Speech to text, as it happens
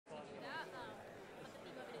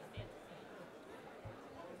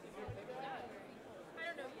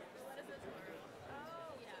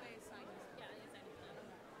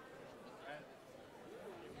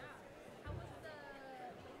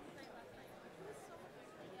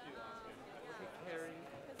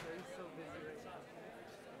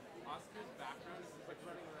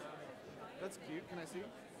Can I see?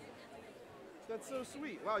 That's so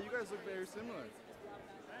sweet. Wow, you guys look very similar.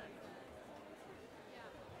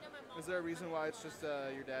 Is there a reason why it's just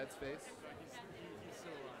your dad's face?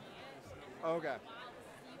 Oh, okay.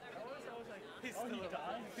 He's still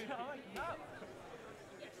alive. No.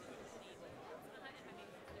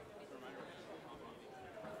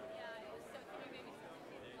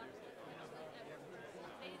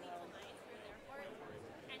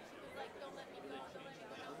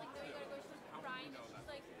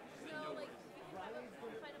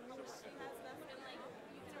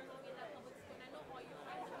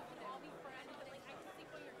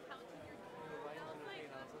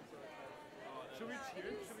 Should we cheer?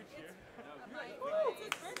 Should we cheer? It's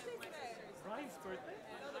his birthday today. Ryan's birthday?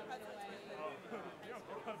 No, the president's birthday. Oh, yeah,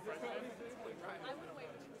 I went away,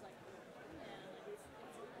 but she was like,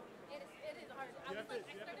 it is hard. I was like, I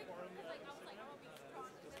started, because like, I was like, I'll be strong.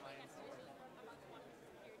 And then like, as soon as she was about to watch the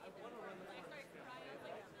security, I started crying. I was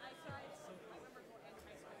like, I tried. I remember going in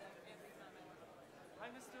high school like, every time I went home. Hi,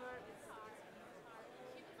 Mr. Stewart. It's hard. It's hard.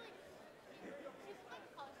 She was like, she's like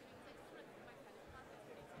college students, like sort of my kind of class, like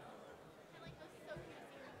 32. And like, it was so cute to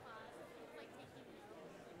see her in class. She was like taking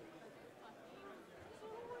notes, like fucking.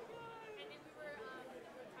 Oh my god. And then we were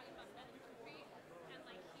talking about Spanish country, and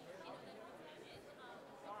like she knows that it was Spanish.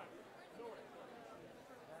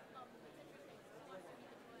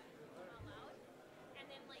 And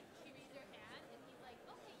then like she raised her hand, and he's like,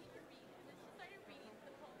 okay, you can read. And then she started reading the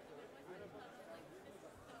poem in my Spanish class. I was like, this is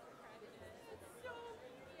so credited. It's so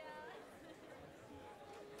yeah.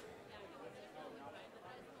 Yeah, he was really fine, but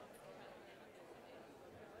I just don't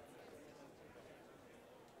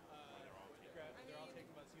They're all taking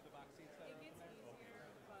about see the back seats. It gets easier,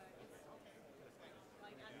 but it's okay. Like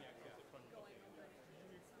I'm going over it.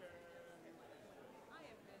 I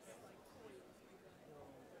have missed like 4 years.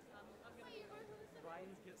 I'm gonna be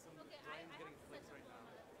Ryan's getting some. okay. Ryan's I getting have flicks such right a now.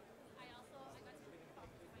 I got to talk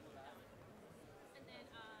to my hometown, and then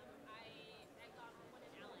I got one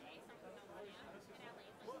in LA, so I'm from California, and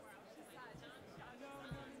LA is like where I was just like, and then I got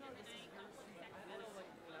one in Sacramento.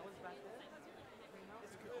 When I was back there, it's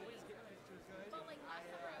could always get pictures good. But like last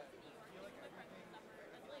summer I was in New York, like my freshman summer,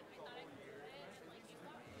 and like I thought I could do it, and like it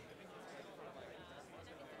got me. And I think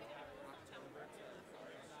to make it everyone's hometown work. And like yeah, so the summer's like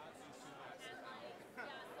over,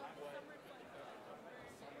 and not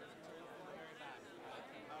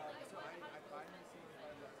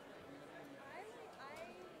very bad. So I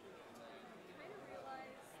finally see. I kind of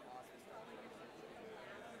realized it's probably gonna be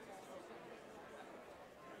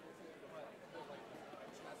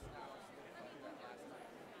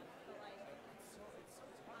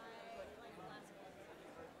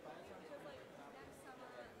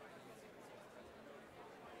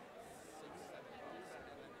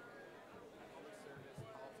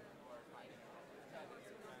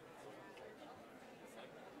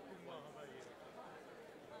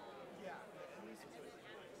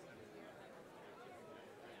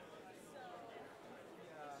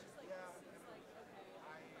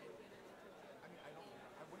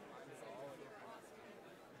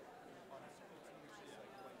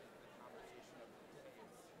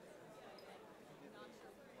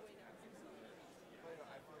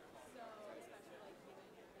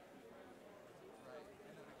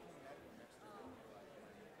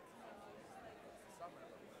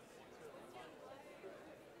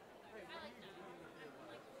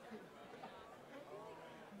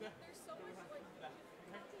there's so much like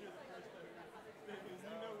You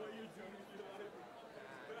know what you're doing with your life.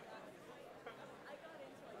 I got into like the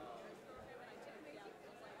dance program and I checked it out. I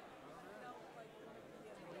was like, no, like it's just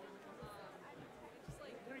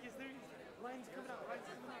like There he is. Ryan's coming out. Ryan's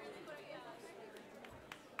coming out. clearly, but yeah, it's like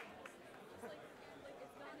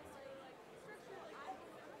it's not necessarily like structure. Like I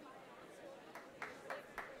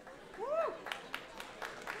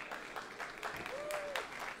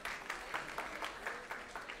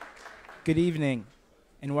Good evening,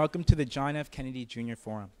 and welcome to the John F. Kennedy Jr.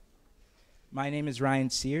 Forum. My name is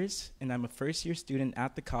Ryan Sears, and I'm a first-year student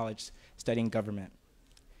at the college studying government.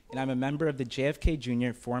 And I'm a member of the JFK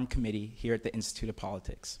Jr. Forum Committee here at the Institute of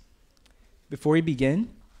Politics. Before we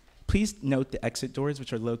begin, please note the exit doors,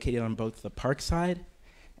 which are located on both the Park side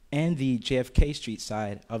and the JFK Street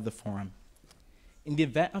side of the forum. In the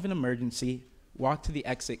event of an emergency, walk to the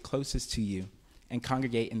exit closest to you and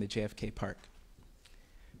congregate in the JFK Park.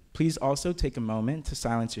 Please also take a moment to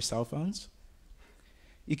silence your cell phones.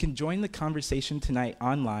 You can join the conversation tonight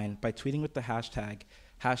online by tweeting with the hashtag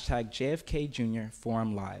JFK Jr.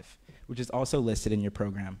 Forum Live, which is also listed in your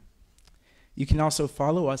program. You can also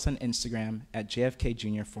follow us on Instagram at JFK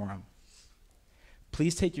Jr. Forum.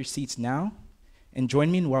 Please take your seats now and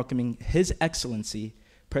join me in welcoming His Excellency,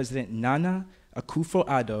 President Nana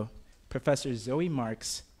Akufo-Addo, Professor Zoe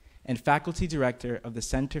Marks, and Faculty Director of the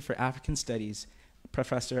Center for African Studies,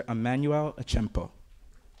 Professor Emmanuel Achempo.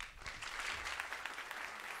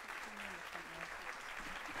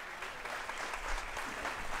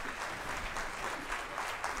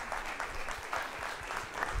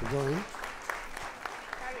 Going.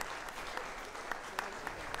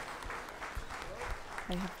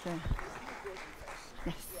 I have to.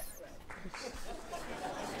 Yes.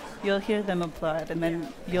 You'll hear them applaud, and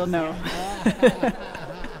then you'll know.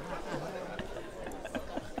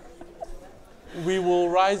 We will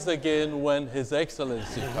rise again when His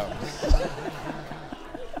Excellency comes.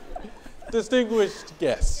 Distinguished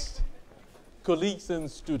guests, colleagues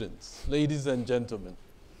and students, ladies and gentlemen,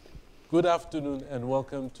 good afternoon and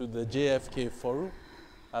welcome to the JFK Forum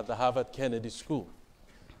at the Harvard Kennedy School.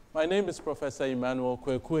 My name is Professor Emmanuel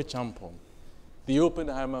Achempo, the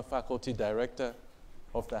Oppenheimer Faculty Director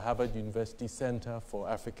of the Harvard University Center for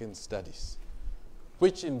African Studies,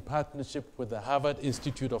 which in partnership with the Harvard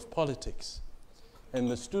Institute of Politics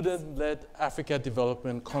and the Student-Led Africa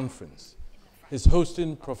Development Conference is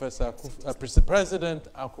hosting President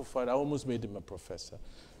Akufo-Addo, I almost made him a professor,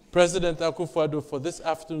 President Akufo-Addo for this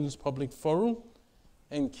afternoon's public forum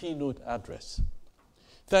and keynote address.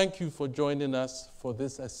 Thank you for joining us for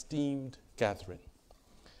this esteemed gathering.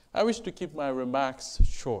 I wish to keep my remarks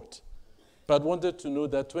short, but wanted to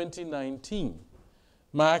note that 2019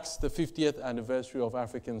 marks the 50th anniversary of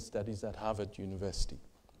African Studies at Harvard University.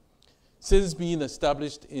 Since being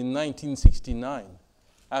established in 1969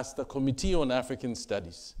 as the Committee on African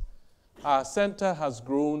Studies, our center has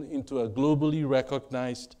grown into a globally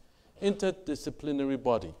recognized interdisciplinary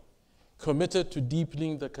body committed to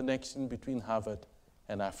deepening the connection between Harvard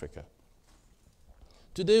and Africa.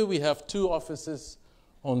 Today we have 2 offices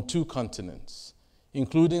on 2 continents,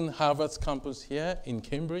 including Harvard's campus here in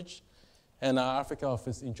Cambridge and our Africa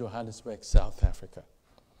office in Johannesburg, South Africa.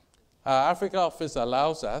 Our Africa office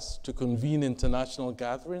allows us to convene international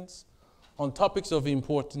gatherings on topics of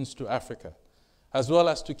importance to Africa, as well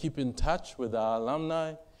as to keep in touch with our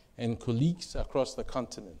alumni and colleagues across the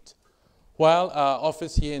continent, while our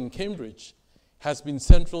office here in Cambridge has been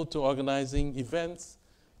central to organizing events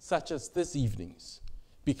such as this evening's,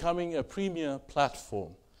 becoming a premier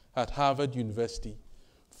platform at Harvard University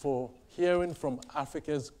for hearing from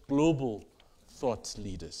Africa's global thought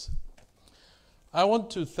leaders. I want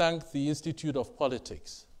to thank the Institute of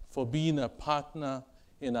Politics for being a partner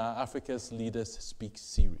in our Africa's Leaders Speak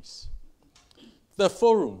series. The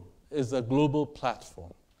forum is a global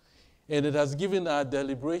platform, and it has given our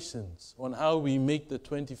deliberations on how we make the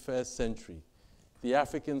 21st century the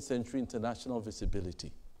African Century international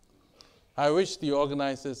visibility. I wish the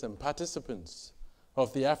organizers and participants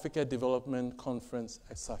of the Africa Development Conference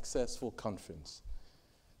a successful conference.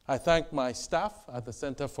 I thank my staff at the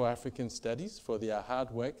Center for African Studies for their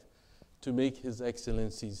hard work to make His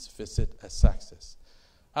Excellency's visit a success.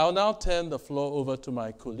 I'll now turn the floor over to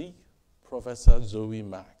my colleague, Professor Zoe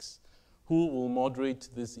Marks, who will moderate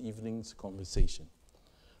this evening's conversation.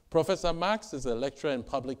 Professor Marks is a lecturer in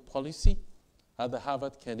public policy at the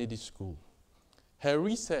Harvard Kennedy School. Her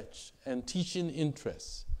research and teaching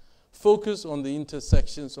interests focus on the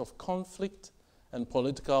intersections of conflict and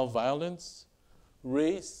political violence,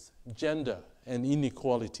 race, gender, and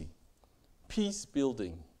inequality, peace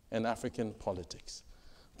building, and African politics.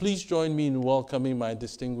 Please join me in welcoming my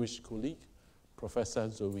distinguished colleague, Professor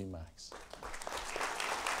Zoe Marks.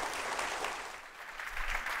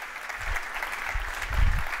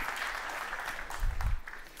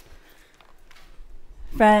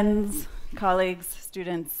 Friends, colleagues,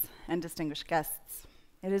 students, and distinguished guests,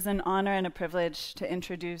 it is an honor and a privilege to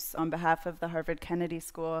introduce, on behalf of the Harvard Kennedy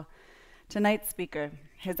School, tonight's speaker,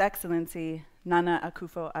 His Excellency Nana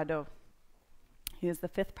Akufo-Addo. He is the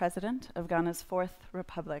 5th president of Ghana's 4th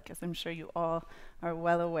Republic, as I'm sure you all are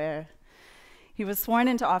well aware. He was sworn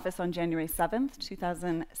into office on January 7th,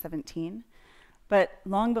 2017, but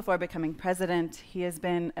long before becoming president, he has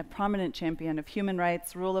been a prominent champion of human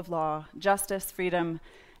rights, rule of law, justice, freedom,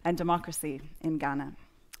 and democracy in Ghana.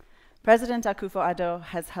 President Akufo-Addo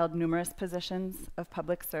has held numerous positions of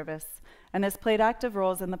public service and has played active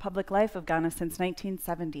roles in the public life of Ghana since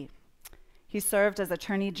 1970. He served as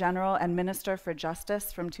Attorney General and Minister for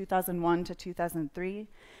Justice from 2001 to 2003,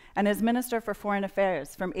 and as Minister for Foreign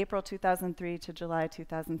Affairs from April 2003 to July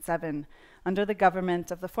 2007, under the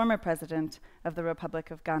government of the former President of the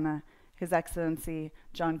Republic of Ghana, His Excellency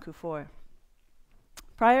John Kufuor.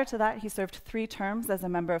 Prior to that, he served 3 terms as a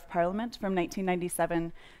Member of Parliament from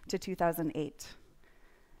 1997 to 2008.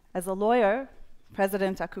 As a lawyer,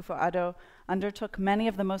 President Akufo-Addo undertook many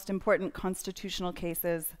of the most important constitutional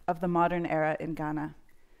cases of the modern era in Ghana.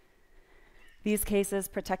 These cases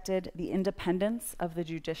protected the independence of the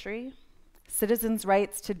judiciary, citizens'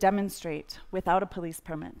 rights to demonstrate without a police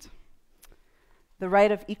permit, the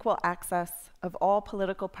right of equal access of all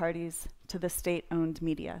political parties to the state-owned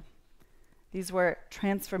media. These were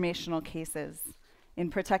transformational cases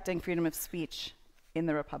in protecting freedom of speech in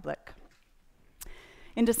the Republic.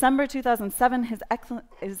 In December 2007,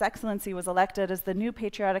 His Excellency was elected as the New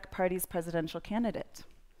Patriotic Party's presidential candidate.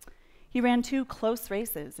 He ran 2 close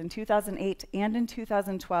races in 2008 and in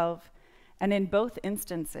 2012, and in both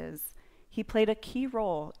instances, he played a key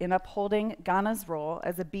role in upholding Ghana's role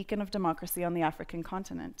as a beacon of democracy on the African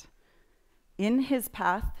continent. In his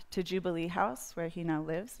path to Jubilee House, where he now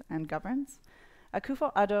lives and governs,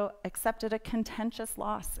 Akufo-Addo accepted a contentious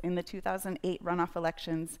loss in the 2008 runoff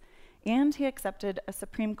elections, and he accepted a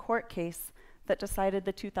Supreme Court case that decided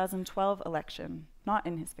the 2012 election, not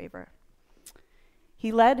in his favor.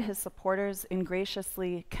 He led his supporters in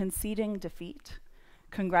graciously conceding defeat,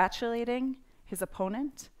 congratulating his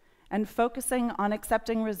opponent, and focusing on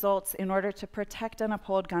accepting results in order to protect and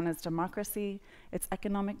uphold Ghana's democracy, its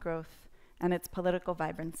economic growth, and its political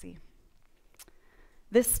vibrancy.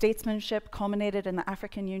 This statesmanship culminated in the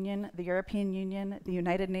African Union, the European Union, the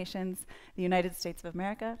United Nations, the United States of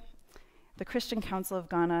America, the Christian Council of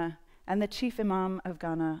Ghana, and the Chief Imam of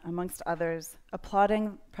Ghana, amongst others,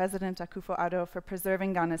 applauding President Akufo-Addo for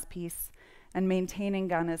preserving Ghana's peace and maintaining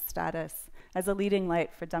Ghana's status as a leading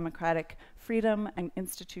light for democratic freedom and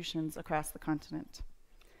institutions across the continent.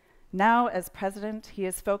 Now, as president, he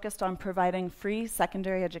is focused on providing free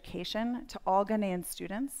secondary education to all Ghanaian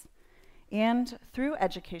students, and through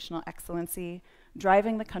educational excellency,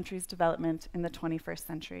 driving the country's development in the 21st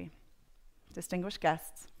century. Distinguished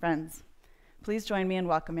guests, friends, please join me in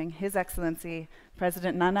welcoming His Excellency,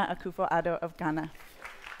 President Nana Akufo-Addo of Ghana.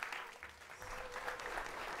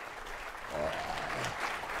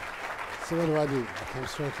 So what do? I come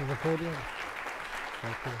straight to the podium?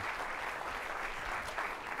 Okay.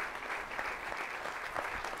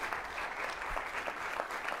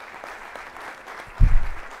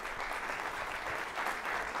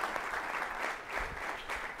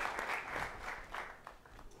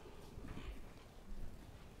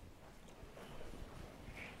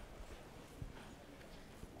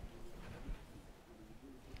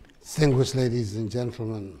 Distinguished ladies and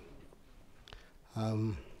gentlemen,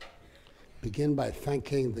 begin by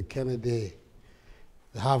thanking the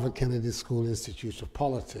Harvard Kennedy School Institute of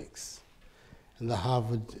Politics and the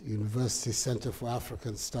Harvard University Center for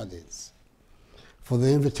African Studies for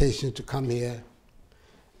the invitation to come here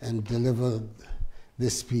and deliver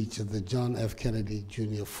this speech at the John F. Kennedy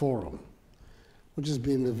Jr. Forum, which has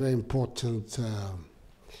been a very important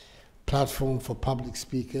platform for public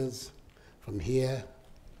speakers from here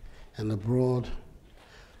and abroad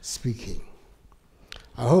speaking.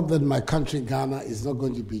 I hope that my country, Ghana, is not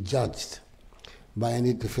going to be judged by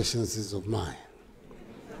any deficiencies of mine.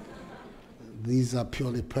 These are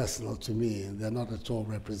purely personal to me, and they're not at all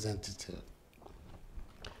representative.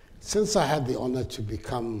 Since I had the honor to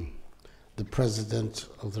become the President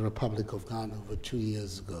of the Republic of Ghana over 2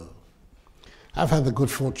 years ago, I've had the good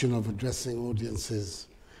fortune of addressing audiences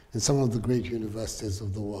in some of the great universities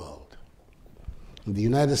of the world. In the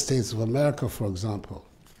United States of America, for example,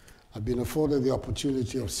 I've been afforded the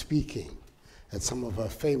opportunity of speaking at some of our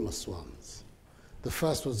famous ones. The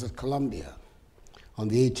first was at Columbia on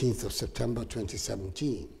the 18th of September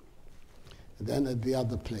 2017. And then at the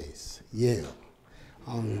other place, Yale,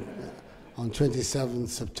 on 27th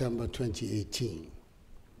September 2018.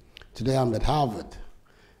 Today I'm at Harvard,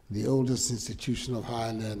 the oldest institution of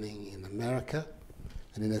higher learning in America,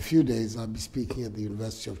 and in a few days I'll be speaking at the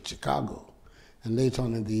University of Chicago, and later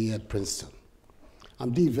on in the year at Princeton. I'm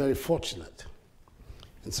indeed very fortunate.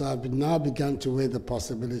 And so I've now begun to weigh the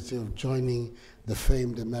possibility of joining the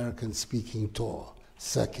famed American speaking tour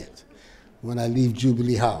circuit when I leave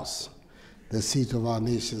Jubilee House, the seat of our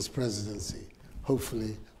nation's presidency,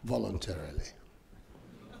 hopefully voluntarily.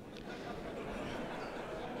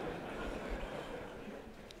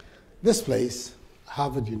 This place,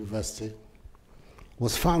 Harvard University,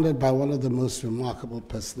 was founded by one of the most remarkable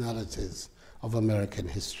personalities of American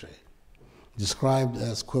history, described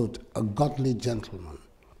as, quote, a godly gentleman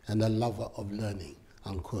and a lover of learning,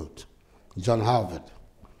 unquote, John Harvard,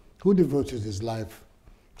 who devoted his life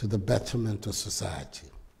to the betterment of society.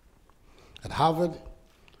 At Harvard,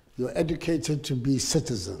 you're educated to be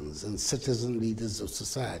citizens and citizen leaders of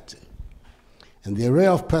society. And the array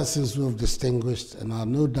of persons who have distinguished and are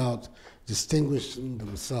no doubt distinguishing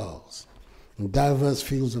themselves in diverse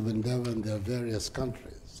fields of endeavor in their various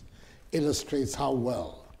countries illustrates how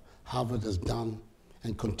well Harvard has done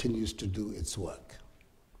and continues to do its work.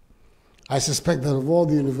 I suspect that of all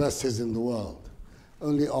the universities in the world,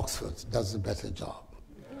 only Oxford does a better job.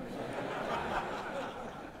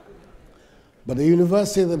 But a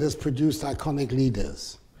university that has produced iconic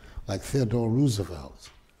leaders like Theodore Roosevelt,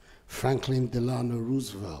 Franklin Delano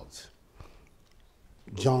Roosevelt,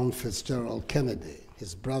 John Fitzgerald Kennedy,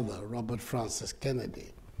 his brother Robert Francis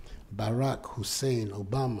Kennedy, Barack Hussein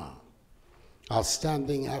Obama,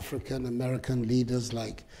 outstanding African American leaders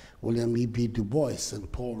like William E.B. Du Bois and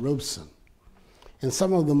Paul Robeson, and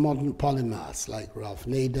some of the modern polymaths like Ralph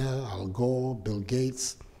Nader, Al Gore, Bill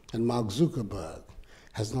Gates, and Mark Zuckerberg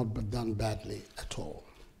has not done badly at all.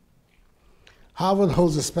 Harvard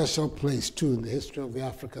holds a special place, too, in the history of the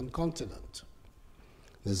African continent.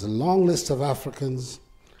 There's a long list of Africans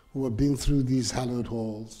who have been through these hallowed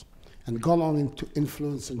halls and gone on to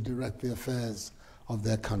influence and direct the affairs of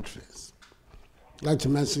their countries. I'd like to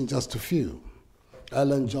mention just a few.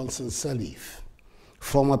 Ellen Johnson Sirleaf,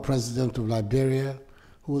 former president of Liberia,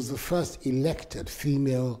 who was the first elected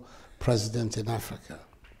female president in Africa.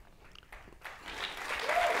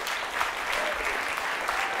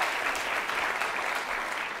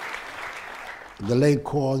 The late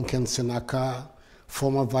Kwame Nkrumah,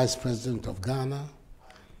 former vice president of Ghana.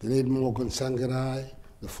 The late Morgan Tsvangirai,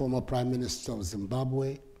 the former prime minister of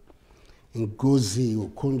Zimbabwe. Ngozi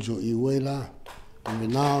Okonjo-Iweala, a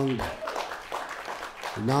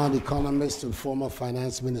renowned economist and former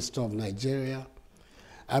finance minister of Nigeria.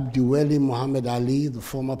 Abdiweli Muhammad Ali, the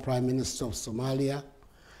former prime minister of Somalia.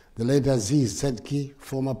 The late Aziz Zedki,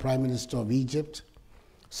 former prime minister of Egypt.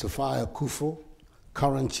 Sofia Akufo,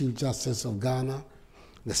 current Chief Justice of Ghana,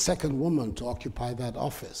 the second woman to occupy that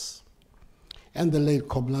office, and the late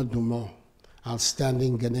Kobla Dumont,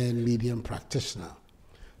 outstanding Ghanaian medium practitioner,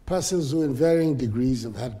 persons who in varying degrees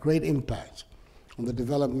have had great impact on the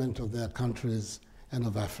development of their countries and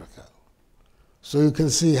of Africa. So you can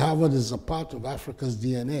see Harvard is a part of Africa's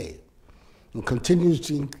DNA and continues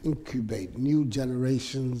to incubate new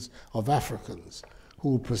generations of Africans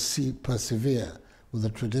who will persevere with a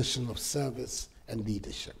tradition of service and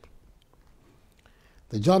leadership.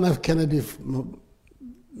 The John F. Kennedy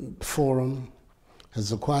Forum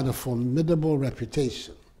has acquired a formidable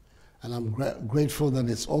reputation, and I'm grateful that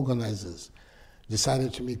its organizers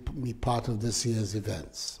decided to make me part of this year's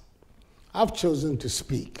events. I've chosen to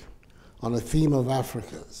speak on a theme of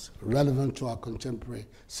Africa's relevant to our contemporary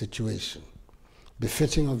situation,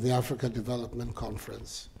 befitting of the Africa Development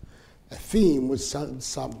Conference, a theme which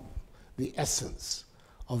sums up the essence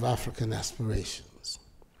of African aspirations,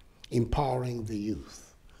 empowering the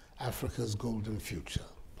youth, Africa's golden future,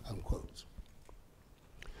 unquote.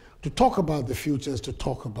 To talk about the future is to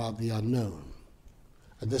talk about the unknown.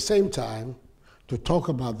 At the same time, to talk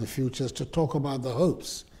about the future is to talk about the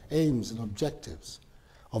hopes, aims, and objectives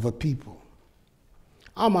of a people.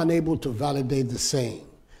 I'm unable to validate the saying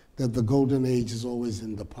that the golden age is always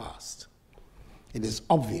in the past. It is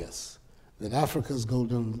obvious that Africa's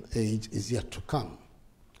golden age is yet to come.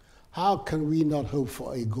 How can we not hope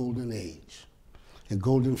for a golden age, a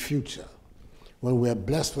golden future, when we are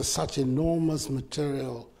blessed with such enormous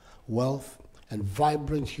material wealth and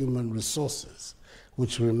vibrant human resources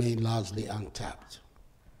which remain largely untapped?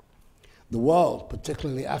 The world,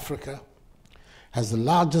 particularly Africa, has the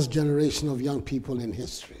largest generation of young people in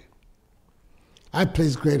history. I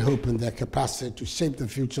place great hope in their capacity to shape the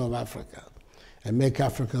future of Africa and make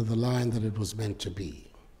Africa the lion that it was meant to be.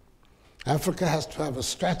 Africa has to have a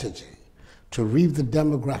strategy to reap the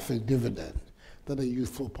demographic dividend that a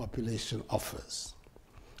youthful population offers.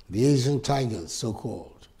 The Asian tigers,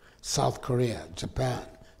 so-called, South Korea, Japan,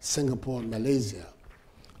 Singapore, and Malaysia,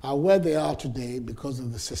 are where they are today because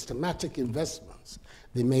of the systematic investments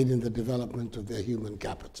they made in the development of their human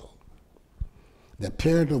capital. Their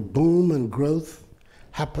period of boom and growth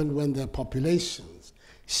happened when their populations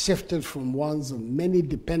shifted from ones of many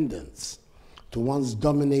dependents to ones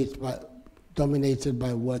dominated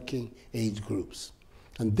by working age groups.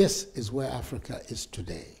 And this is where Africa is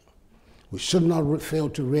today. We should not fail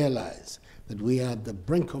to realize that we are at the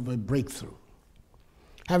brink of a breakthrough.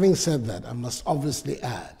 Having said that, I must obviously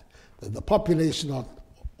add that the population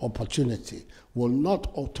opportunity will not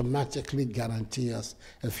automatically guarantee us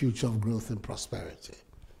a future of growth and prosperity.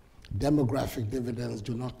 Demographic dividends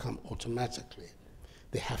do not come automatically.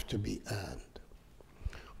 They have to be earned.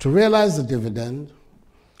 To realize the dividend,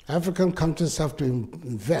 African countries have to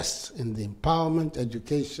invest in the empowerment,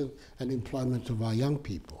 education, and employment of our young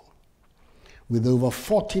people. With over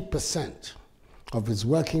 40% of its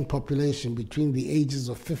working population between the ages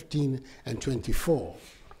of 15 and 24,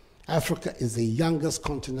 Africa is the youngest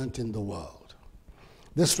continent in the world.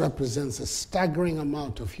 This represents a staggering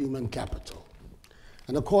amount of human capital.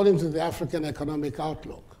 And according to the African Economic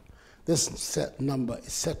Outlook, this number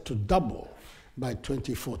is set to double by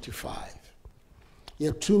 2045.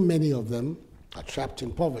 Yet too many of them are trapped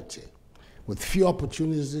in poverty, with few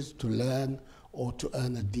opportunities to learn or to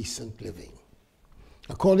earn a decent living.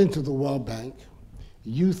 According to the World Bank,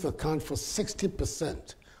 youth account for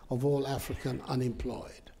 60% of all African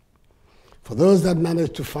unemployed. For those that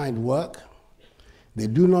manage to find work, they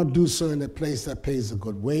do not do so in a place that pays a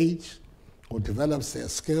good wage or develops their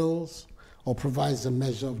skills or provides a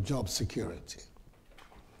measure of job security.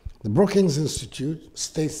 The Brookings Institute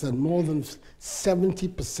states that more than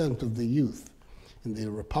 70% of the youth in the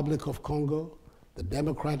Republic of Congo, the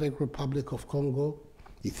Democratic Republic of Congo,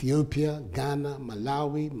 Ethiopia, Ghana,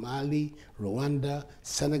 Malawi, Mali, Rwanda,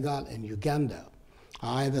 Senegal, and Uganda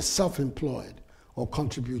are either self-employed or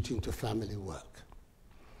contributing to family work.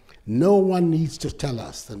 No one needs to tell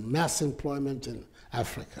us that mass employment in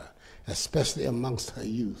Africa, especially amongst her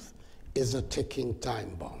youth, is a ticking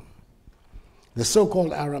time bomb. The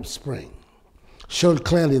so-called Arab Spring showed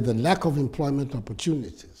clearly that lack of employment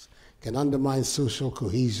opportunities can undermine social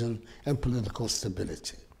cohesion and political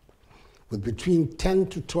stability. With between 10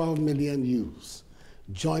 to 12 million youths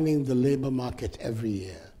joining the labor market every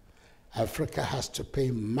year, Africa has to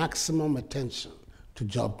pay maximum attention to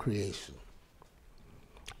job creation.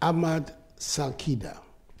 Ahmad Salkida,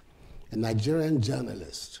 a Nigerian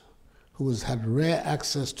journalist who has had rare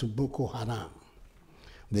access to Boko Haram,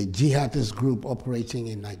 the jihadist group operating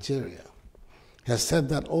in Nigeria, has said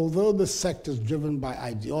that although the sect is driven by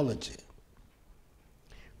ideology,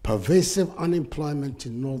 pervasive unemployment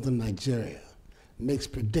in northern Nigeria makes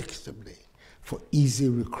predictably for easy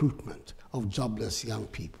recruitment of jobless young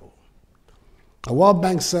people. A World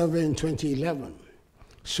Bank survey in 2011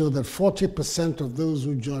 showed that 40% of those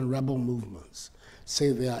who join rebel movements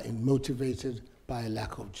say they are motivated by a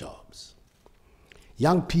lack of jobs.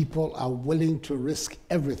 Young people are willing to risk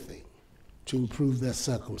everything to improve their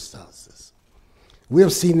circumstances. We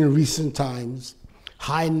have seen in recent times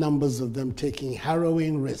high numbers of them taking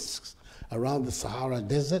harrowing risks around the Sahara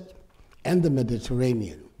Desert and the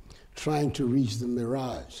Mediterranean, trying to reach the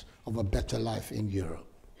mirage of a better life in Europe.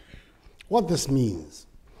 What this means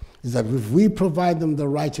is that if we provide them the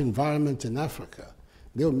right environment in Africa,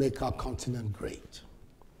 they'll make our continent great.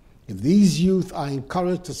 If these youth are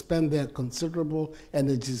encouraged to spend their considerable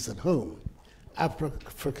energies at home,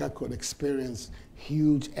 Africa could experience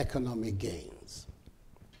huge economic gains.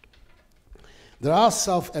 There are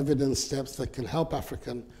self-evident steps that can help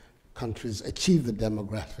African countries achieve the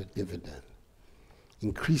demographic dividend.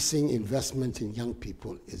 Increasing investment in young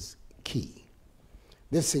people is key.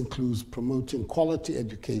 This includes promoting quality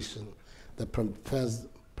education that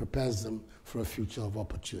prepares them for a future of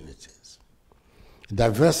opportunities.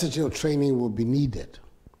 Diversity of training will be needed,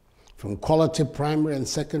 from quality primary and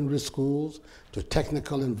secondary schools to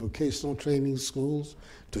technical and vocational training schools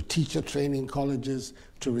to teacher training colleges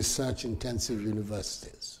to research-intensive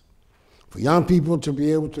universities. For young people to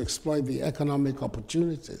be able to exploit the economic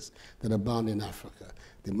opportunities that abound in Africa,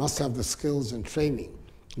 they must have the skills and training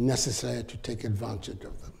necessary to take advantage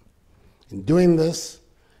of them. In doing this,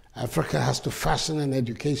 Africa has to fashion an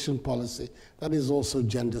education policy that is also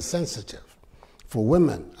gender sensitive. For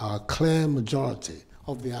women are a clear majority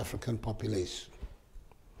of the African population.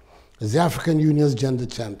 As the African Union's gender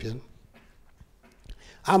champion,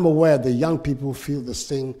 I'm aware that young women feel the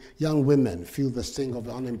sting of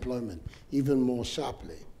unemployment even more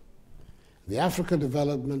sharply. The Africa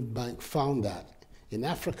Development Bank found that in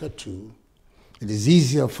Africa too, it is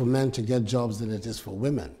easier for men to get jobs than it is for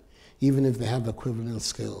women, even if they have equivalent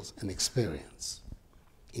skills and experience.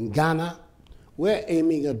 In Ghana, we're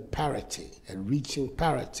aiming at parity and reaching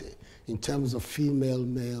parity in terms of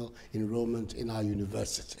female-male enrollment in our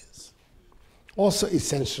universities. Also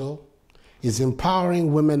essential is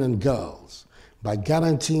empowering women and girls by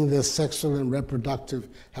guaranteeing their sexual and reproductive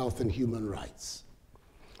health and human rights.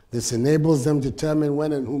 This enables them to determine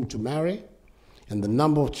when and whom to marry and the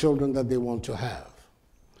number of children that they want to have.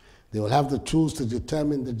 They will have the tools to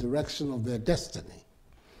determine the direction of their destiny.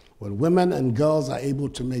 When women and girls are able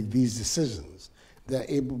to make these decisions,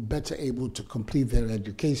 they're better able to complete their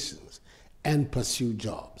educations and pursue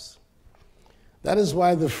jobs. That is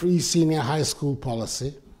why the free senior high school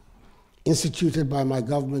policy, instituted by my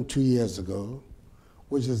government 2 years ago,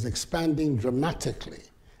 which is expanding dramatically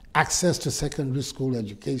access to secondary school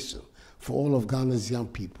education for all of Ghana's young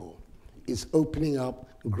people, is opening up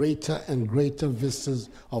greater and greater vistas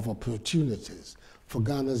of opportunities for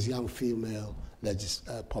Ghana's young female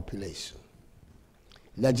population.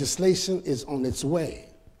 Legislation is on its way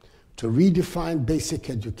to redefine basic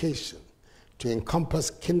education to encompass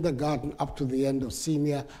kindergarten up to the end of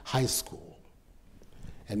senior high school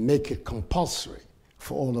and make it compulsory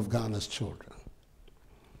for all of Ghana's children.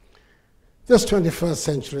 This 21st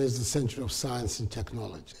century is the century of science and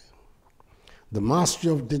technology. The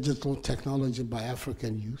mastery of digital technology by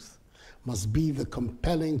African youth must be the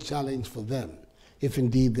compelling challenge for them, if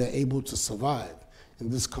indeed they're able to survive in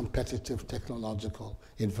this competitive technological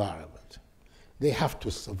environment. They have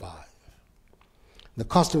to survive. The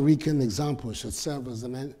Costa Rican example should serve as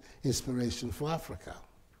an inspiration for Africa.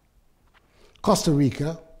 Costa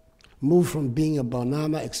Rica moved from being a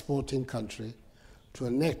banana exporting country to a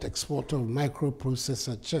net exporter of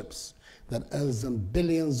microprocessor chips that earns them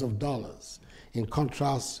billions of dollars, in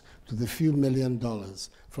contrast to the few $1 million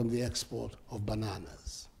from the export of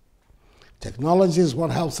bananas. Technology is what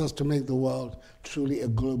helps us to make the world truly a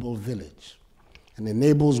global village and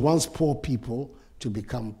enables once poor people to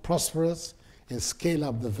become prosperous and scale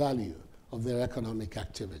up the value of their economic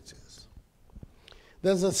activities.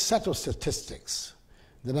 There's a set of statistics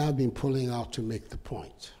that I've been pulling out to make the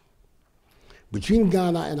point. Between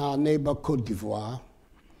Ghana and our neighbor Côte d'Ivoire,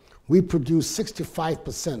 we produce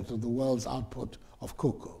 65% of the world's output of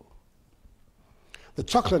cocoa. The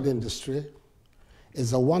chocolate industry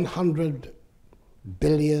is a 100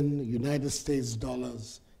 billion United States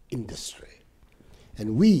dollars industry.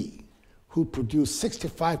 And we, who produce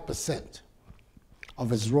 65%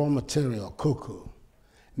 of its raw material, cocoa,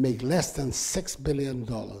 make less than $6 billion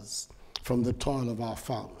from the toil of our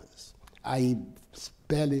farmers, i.e.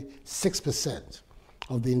 barely 6%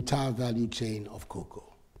 of the entire value chain of cocoa.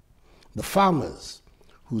 The farmers,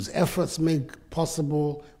 whose efforts make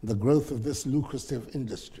possible the growth of this lucrative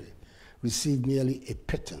industry, receive nearly a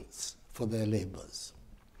pittance for their labors.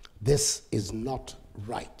 This is not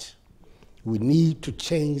right. We need to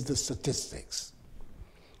change the statistics.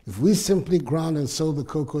 If we simply ground and sold the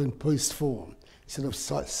cocoa in paste form, instead of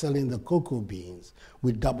selling the cocoa beans,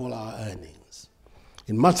 we double our earnings.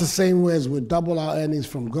 In much the same way as we double our earnings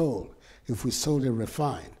from gold if we sold it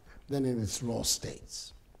refined than in its raw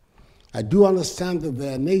states. I do understand that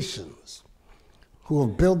there are nations who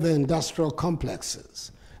have built their industrial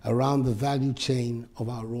complexes around the value chain of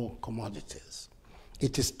our raw commodities.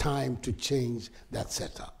 It is time to change that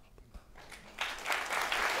setup.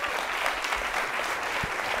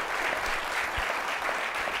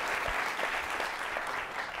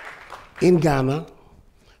 In Ghana,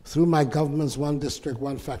 through my government's one district,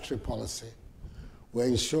 one factory policy, we're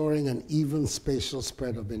ensuring an even spatial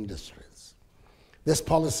spread of industries. This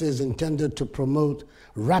policy is intended to promote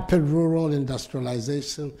rapid rural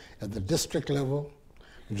industrialization at the district level,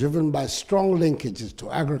 driven by strong linkages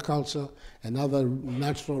to agriculture and other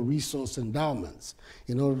natural resource endowments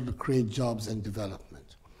in order to create jobs and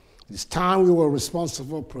development. It is time we were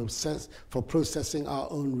responsible for processing our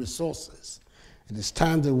own resources. It is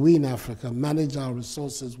time that we in Africa manage our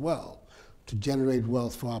resources well to generate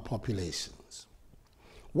wealth for our populations.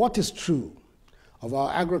 What is true of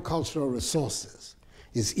our agricultural resources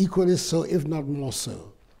is equally so, if not more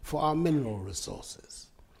so, for our mineral resources.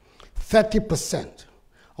 30%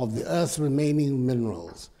 of the Earth's remaining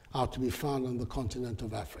minerals are to be found on the continent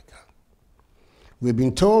of Africa. We've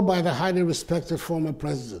been told by the highly respected former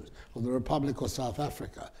president of the Republic of South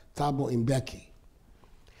Africa, Thabo Mbeki,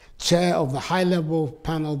 chair of the high-level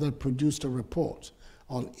panel that produced a report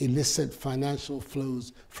on illicit financial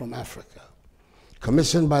flows from Africa,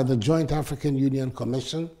 commissioned by the Joint African Union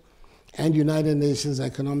Commission and United Nations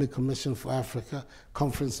Economic Commission for Africa,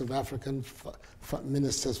 Conference of African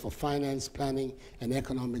Ministers for Finance, Planning, and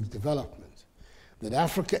Economic Development, that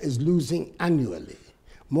Africa is losing annually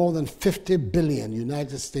more than 50 billion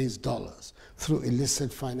United States dollars through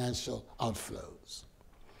illicit financial outflows.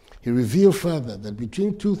 He revealed further that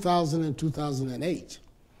between 2000 and 2008,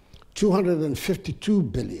 252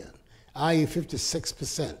 billion, i.e.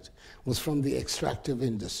 56%, was from the extractive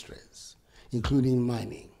industries, including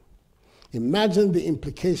mining. Imagine the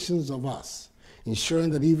implications of us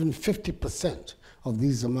ensuring that even 50% of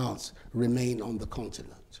these amounts remain on the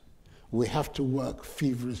continent. We have to work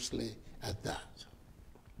feverishly at that.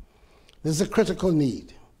 There's a critical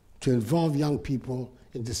need to involve young people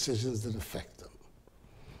in decisions that affect them.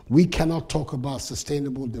 We cannot talk about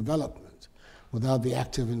sustainable development without the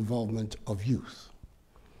active involvement of youth.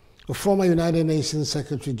 The former United Nations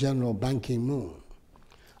Secretary General Ban Ki-moon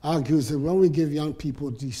argues that when we give young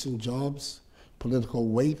people decent jobs, political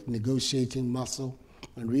weight, negotiating muscle,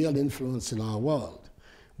 and real influence in our world,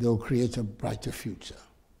 they'll create a brighter future.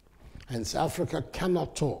 Hence, Africa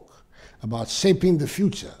cannot talk about shaping the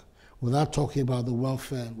future without talking about the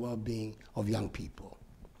welfare and well-being of young people.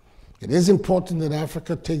 It is important that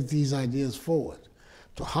Africa take these ideas forward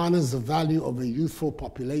to harness the value of a youthful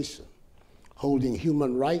population, holding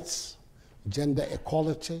human rights, gender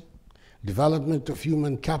equality, development of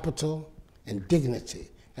human capital, and dignity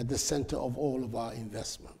at the center of all of our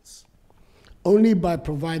investments. Only by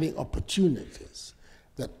providing opportunities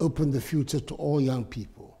that open the future to all young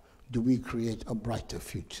people do we create a brighter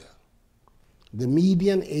future. The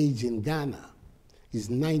median age in Ghana is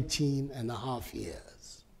 19.5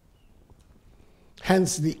 years.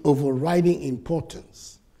 Hence the overriding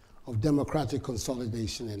importance of democratic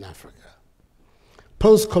consolidation in Africa.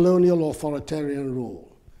 Post-colonial authoritarian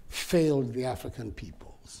rule failed the African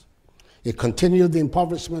peoples. It continued the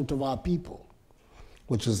impoverishment of our people,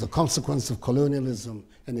 which was the consequence of colonialism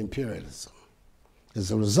and imperialism.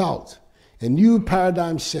 As a result, a new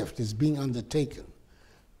paradigm shift is being undertaken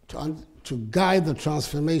to guide the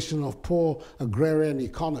transformation of poor agrarian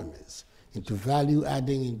economies into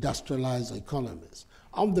value-adding industrialized economies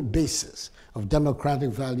on the basis of democratic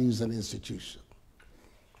values and institutions.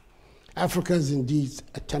 Africa is indeed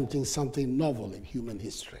attempting something novel in human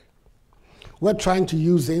history. We're trying to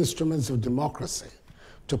use the instruments of democracy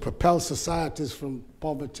to propel societies from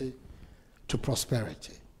poverty to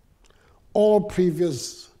prosperity. All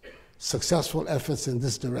previous successful efforts in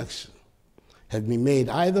this direction have been made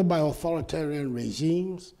either by authoritarian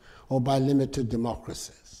regimes or by limited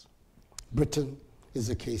democracies. Britain is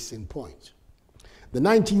a case in point. The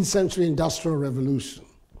 19th century Industrial Revolution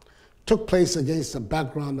took place against a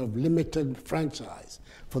background of limited franchise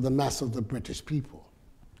for the mass of the British people.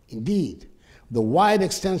 Indeed, the wide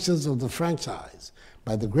extensions of the franchise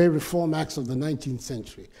by the Great Reform Acts of the 19th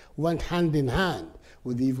century went hand in hand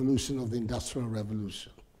with the evolution of the Industrial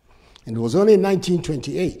Revolution. And it was only in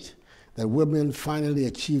 1928 that women finally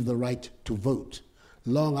achieved the right to vote,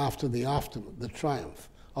 long after the triumph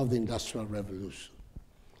of the Industrial Revolution.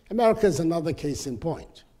 America is another case in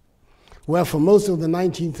point, where for most of the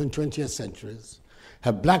 19th and 20th centuries,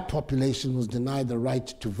 her black population was denied the right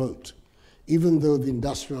to vote, even though the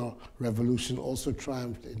Industrial Revolution also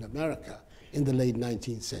triumphed in America in the late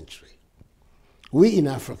 19th century. We in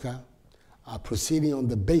Africa are proceeding on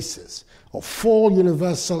the basis of full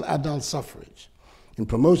universal adult suffrage in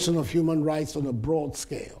promotion of human rights on a broad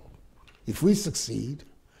scale. If we succeed,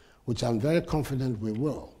 which I'm very confident we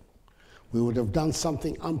will, we would have done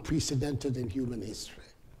something unprecedented in human history.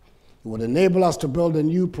 It would enable us to build a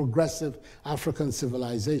new progressive African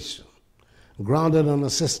civilization, grounded on a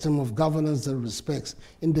system of governance that respects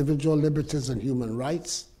individual liberties and human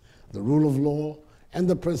rights, the rule of law, and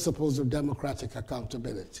the principles of democratic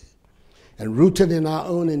accountability, and rooted in our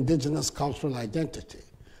own indigenous cultural identity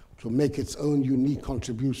to make its own unique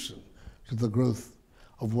contribution to the growth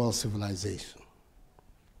of world civilization.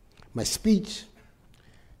 My speech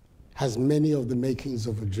has many of the makings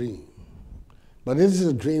of a dream, but it is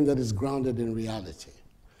a dream that is grounded in reality.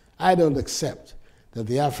 I don't accept that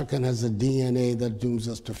the African has a DNA that dooms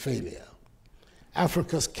us to failure.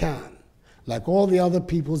 Africans can, like all the other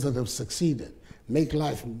peoples that have succeeded, make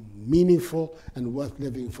life meaningful and worth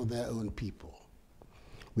living for their own people.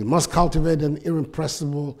 We must cultivate an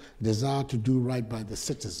irrepressible desire to do right by the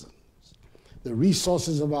citizens. The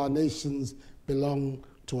resources of our nations belong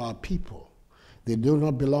to our people. They do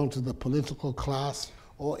not belong to the political class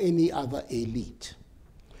or any other elite.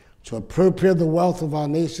 To appropriate the wealth of our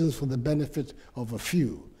nations for the benefit of a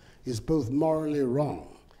few is both morally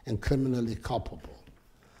wrong and criminally culpable.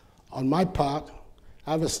 On my part,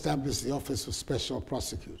 I've established the Office of Special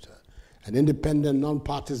Prosecutor, an independent,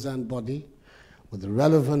 non-partisan body with a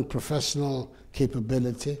relevant professional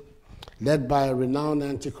capability, led by a renowned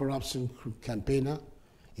anti-corruption campaigner,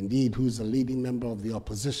 indeed who's a leading member of the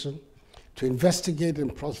opposition, to investigate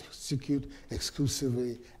and prosecute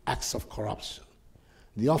exclusively acts of corruption.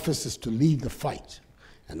 The office is to lead the fight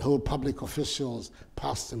and hold public officials,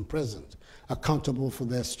 past and present, accountable for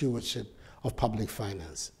their stewardship of public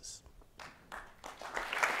finances.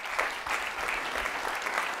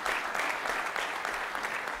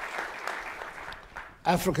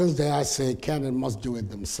 Africans, dare I say, can and must do it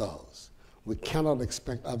themselves. We cannot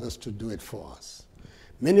expect others to do it for us.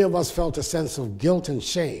 Many of us felt a sense of guilt and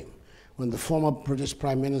shame when the former British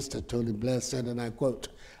Prime Minister, Tony Blair, said, and I quote,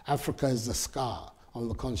 "Africa is the scar on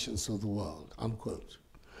the conscience of the world," unquote.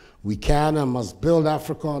 We can and must build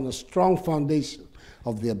Africa on a strong foundation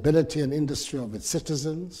of the ability and industry of its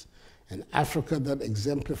citizens, an Africa that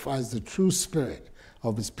exemplifies the true spirit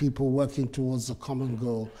of its people working towards the common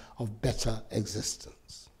goal of better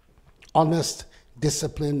existence. Honest,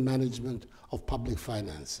 disciplined management of public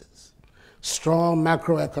finances, strong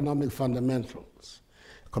macroeconomic fundamentals,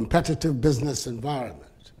 competitive business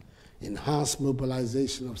environment, enhanced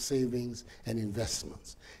mobilization of savings and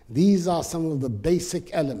investments. These are some of the basic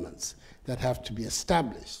elements that have to be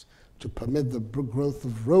established to permit the growth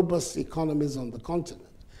of robust economies on the continent,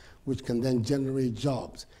 which can then generate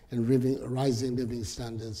jobs and rising living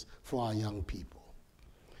standards for our young people.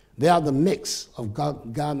 They are the mix of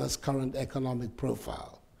Ghana's current economic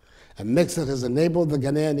profile, a mix that has enabled the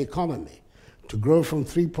Ghanaian economy to grow from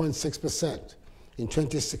 3.6% in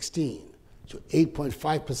 2016 to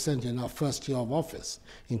 8.5% in our first year of office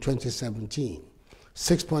in 2017,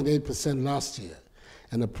 6.8% last year,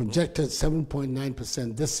 and a projected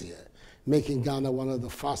 7.9% this year, making Ghana one of the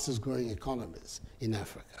fastest growing economies in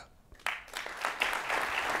Africa.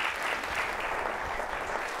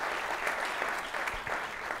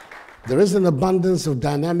 There is an abundance of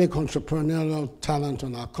dynamic entrepreneurial talent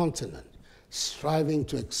on our continent, struggling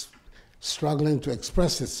to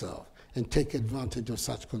express itself and take advantage of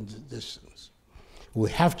such conditions. We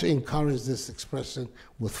have to encourage this expression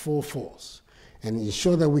with full force and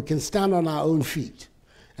ensure that we can stand on our own feet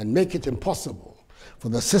and make it impossible for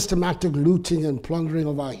the systematic looting and plundering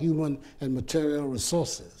of our human and material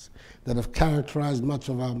resources that have characterized much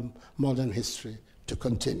of our modern history to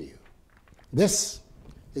continue. This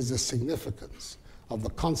is the significance of the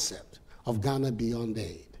concept of Ghana beyond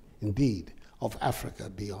aid, indeed, of Africa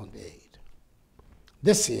beyond aid.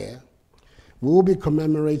 This year, we will be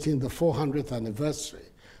commemorating the 400th anniversary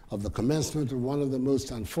of the commencement of one of the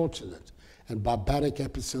most unfortunate and barbaric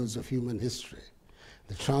episodes of human history,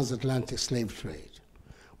 the transatlantic slave trade,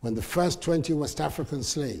 when the first 20 West African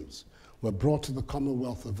slaves were brought to the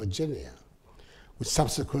Commonwealth of Virginia, which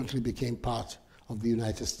subsequently became part of the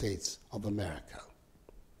United States of America.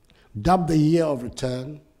 Dubbed the Year of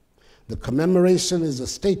Return, the commemoration is a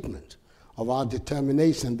statement of our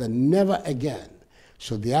determination that never again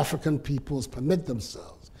should the African peoples permit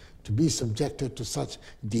themselves to be subjected to such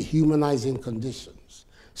dehumanizing conditions,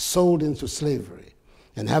 sold into slavery,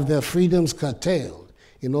 and have their freedoms curtailed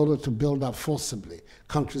in order to build up forcibly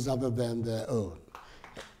countries other than their own.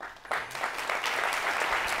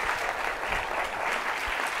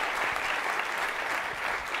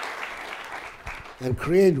 And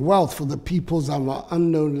create wealth for the peoples of our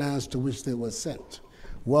unknown lands to which they were sent,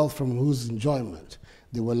 wealth from whose enjoyment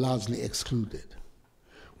they were largely excluded.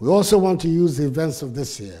 We also want to use the events of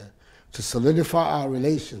this year to solidify our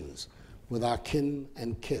relations with our kin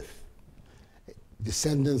and kith,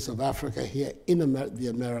 descendants of Africa here in the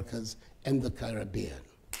Americas and the Caribbean.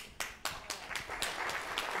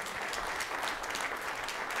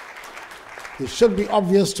 It should be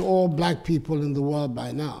obvious to all black people in the world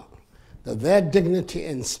by now that their dignity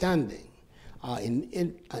and standing are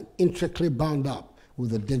intricately bound up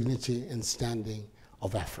with the dignity and standing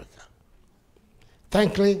of Africa.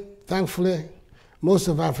 Thankfully, most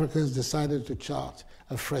of Africa has decided to chart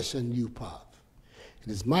a fresh and new path.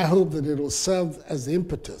 It is my hope that it will serve as the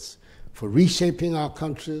impetus for reshaping our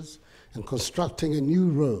countries and constructing a new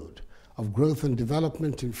road of growth and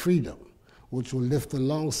development and freedom, which will lift the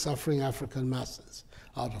long-suffering African masses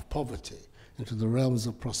out of poverty into the realms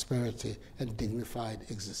of prosperity and dignified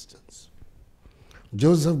existence.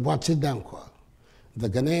 Joseph Boakai Dankwa, the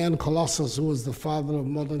Ghanaian colossus who was the father of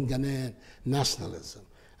modern Ghanaian nationalism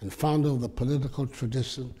and founder of the political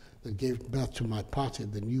tradition that gave birth to my party,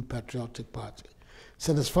 the New Patriotic Party,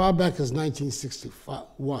 said as far back as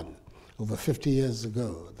 1961, over 50 years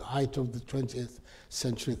ago, at the height of the 20th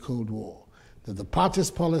century Cold War, that the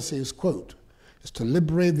party's policy is, quote, is to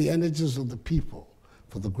liberate the energies of the people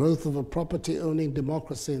for the growth of a property-owning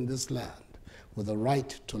democracy in this land, with a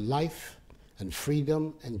right to life and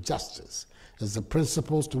freedom and justice as the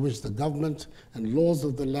principles to which the government and laws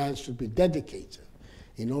of the land should be dedicated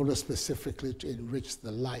in order specifically to enrich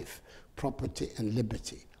the life, property, and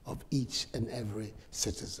liberty of each and every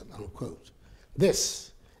citizen, unquote.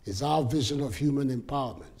 This is our vision of human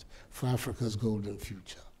empowerment for Africa's golden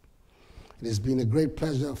future. It has been a great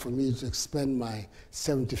pleasure for me to spend my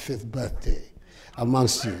 75th birthday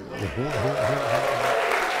amongst you.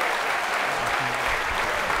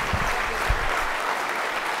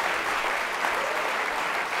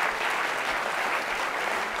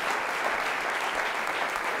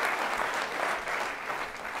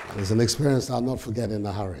 It's an experience I'll not forget in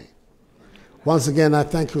a hurry. Once again, I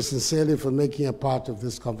thank you sincerely for making a part of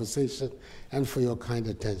this conversation and for your kind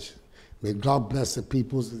attention. May God bless the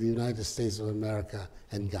peoples of the United States of America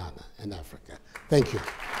and Ghana and Africa. Thank you.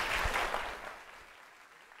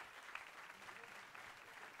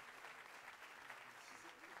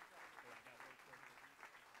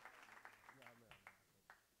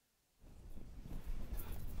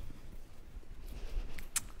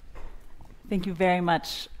 Thank you very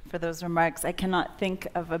much for those remarks. I cannot think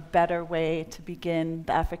of a better way to begin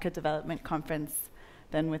the Africa Development Conference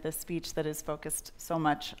than with a speech that is focused so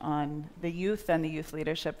much on the youth and the youth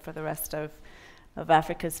leadership for the rest of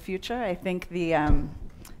Africa's future. I think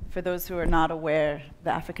for those who are not aware,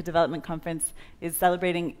 the Africa Development Conference is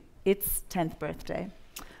celebrating its 10th birthday.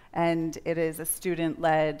 And it is a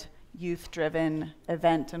student-led, youth-driven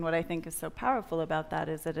event. And what I think is so powerful about that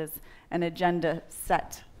is it is an agenda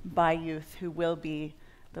set by youth who will be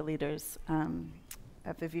the leaders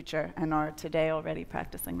of the future and are today already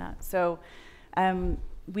practicing that. So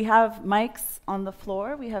we have mics on the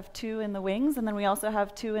floor. We have 2 in the wings, and then we also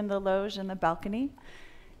have 2 in the loge in the balcony.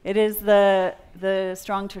 It is the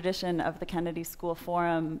strong tradition of the Kennedy School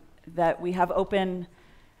Forum that we have open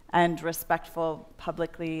and respectful,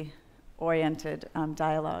 publicly oriented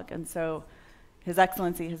dialogue. And so His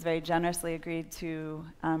Excellency has very generously agreed to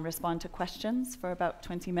respond to questions for about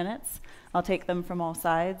 20 minutes. I'll take them from all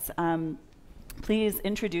sides. Please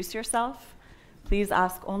introduce yourself. Please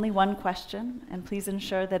ask only one question, and please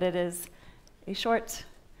ensure that it is a short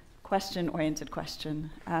question-oriented question.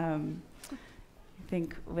 I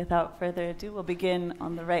think without further ado, we'll begin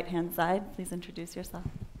on the right-hand side. Please introduce yourself.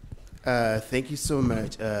 Thank you so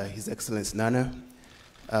much, His Excellency Nana,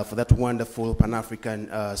 for that wonderful Pan-African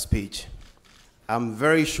speech. I'm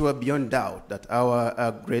very sure beyond doubt that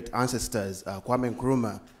our great ancestors, Kwame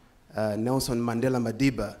Nkrumah, Nelson Mandela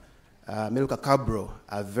Madiba, Milka Cabro,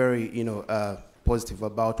 are very positive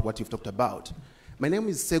about what you've talked about. My name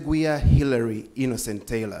is Seguia Hilary Innocent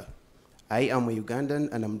Taylor. I am a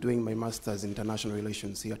Ugandan, and I'm doing my master's in international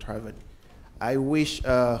relations here at Harvard. I wish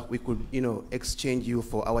we could, exchange you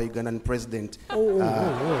for our Ugandan president,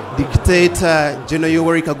 Dictator General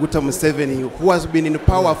Yoweri Kaguta Museveni, who has been in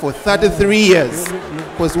power for 33 years.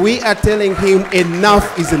 Because we are telling him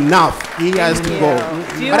enough is enough. He has to go.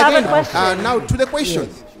 Do you have a question? Now to the question.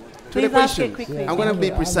 Please ask it quickly. I'm going to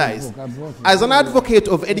be precise. As an advocate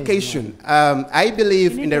of education, I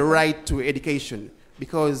believe in the right to education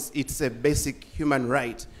because it's a basic human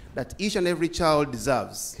right that each and every child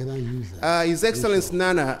deserves. Can I use that? His Excellency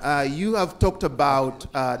Nana, you have talked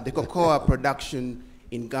about the cocoa production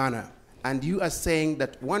in Ghana, and you are saying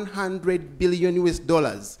that $100 billion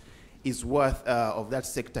is worth of that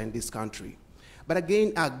sector in this country. But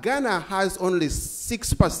again, Ghana has only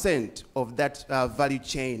 6% of that value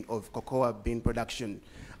chain of cocoa bean production.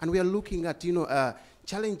 And we are looking at,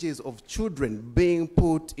 challenges of children being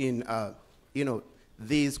put in,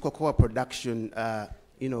 these cocoa production,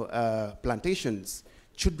 plantations.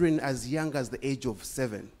 Children as young as the age of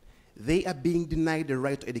 7. They are being denied the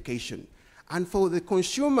right to education. And for the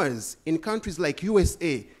consumers in countries like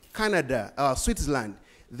USA, Canada, Switzerland,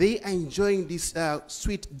 they are enjoying this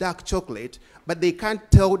sweet dark chocolate, but they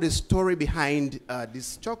can't tell the story behind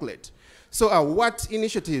this chocolate. So what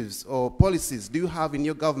initiatives or policies do you have in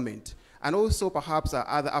your government, and also perhaps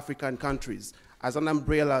other African countries, as an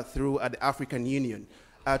umbrella through the African Union,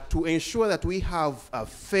 to ensure that we have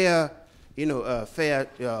fair,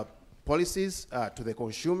 policies to the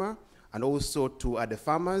consumer, and also to the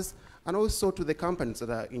farmers, and also to the companies that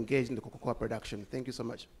are engaged in the cocoa production? Thank you so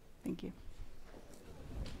much. Thank you.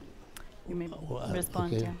 You may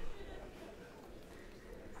respond, okay.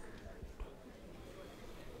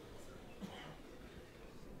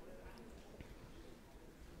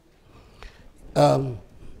 Yeah.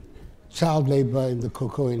 Child labor in the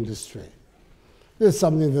cocoa industry. This is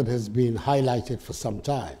something that has been highlighted for some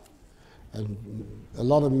time. And a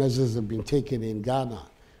lot of measures have been taken in Ghana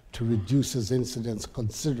to reduce its incidence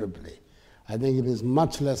considerably. I think it is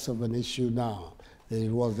much less of an issue now than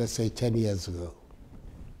it was, let's say, 10 years ago.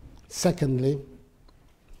 Secondly,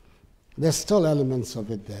 there's still elements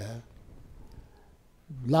of it there,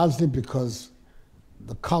 largely because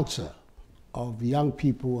the culture of young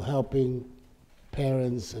people helping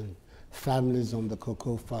parents and families on the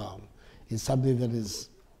cocoa farm is something that is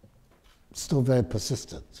still very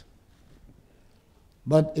persistent.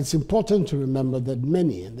 But it's important to remember that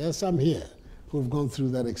many, and there are some here who have gone through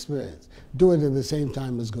that experience, do it at the same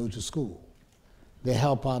time as go to school. They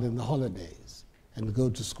help out in the holidays and go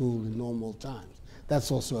to school in normal times.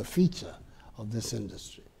 That's also a feature of this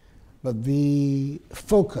industry. But the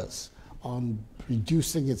focus on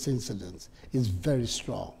reducing its incidence is very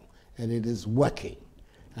strong, and it is working.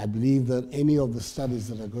 I believe that any of the studies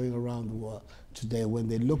that are going around the world today, when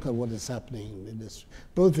they look at what is happening in the industry,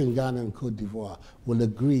 both in Ghana and Cote d'Ivoire, will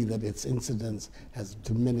agree that its incidence has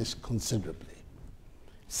diminished considerably.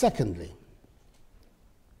 Secondly,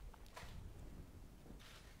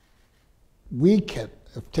 we have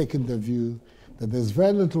taken the view that there's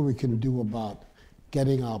very little we can do about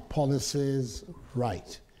getting our policies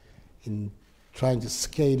right in trying to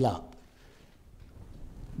scale up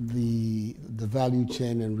the value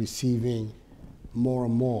chain and receiving more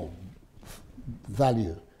and more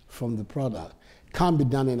value from the product can't be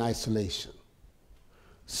done in isolation.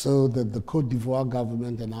 So that the Côte d'Ivoire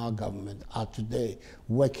government and our government are today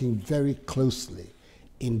working very closely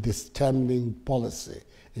in determining policy,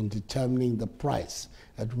 in determining the price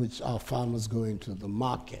at which our farmers go into the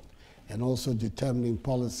market, and also determining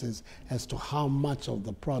policies as to how much of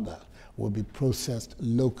the product will be processed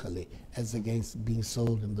locally as against being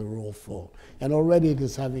sold in the raw form. And already it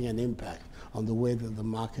is having an impact on the way that the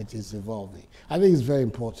market is evolving. I think it's very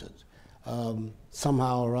important.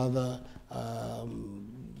 Somehow or other,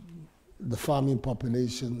 the farming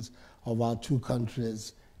populations of our two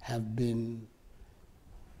countries have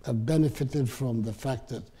benefited from the fact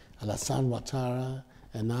that Alassane Ouattara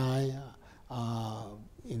and I are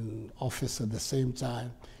in office at the same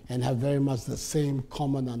time and have very much the same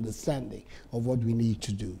common understanding of what we need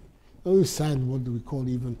to do. We signed what we call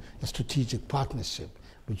even a strategic partnership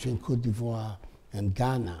between Côte d'Ivoire and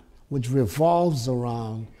Ghana, which revolves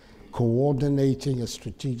around coordinating a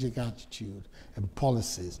strategic attitude and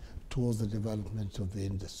policies towards the development of the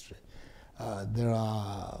industry. There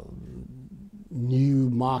are new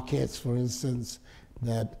markets, for instance,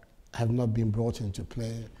 that have not been brought into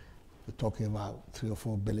play. We're talking about 3 or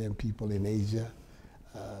 4 billion people in Asia,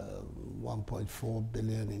 1.4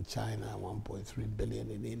 billion in China, 1.3 billion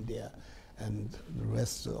in India, and the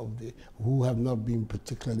rest of who have not been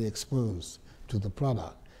particularly exposed to the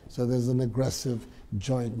product. So there's an aggressive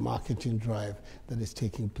joint marketing drive that is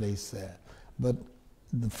taking place there. But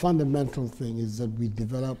the fundamental thing is that we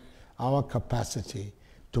develop our capacity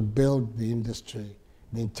to build the industry,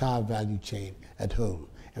 the entire value chain at home.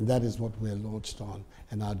 And that is what we're launched on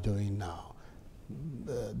and are doing now.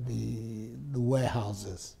 The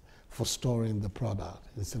warehouses for storing the product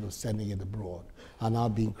instead of sending it abroad are now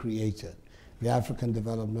being created. The African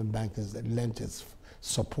Development Bank has lent its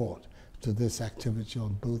support to this activity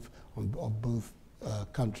on both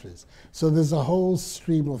countries. So there's a whole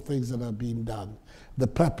stream of things that are being done, the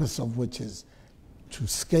purpose of which is to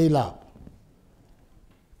scale up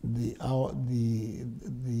the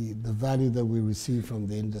value that we receive from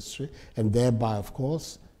the industry, and thereby, of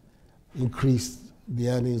course, increase the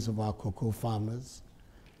earnings of our cocoa farmers.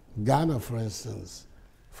 Ghana, for instance,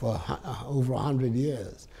 for over 100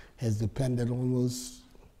 years, has depended almost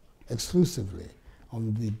exclusively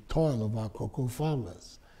on the toil of our cocoa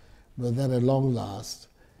farmers. But that at long last,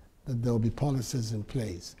 that there will be policies in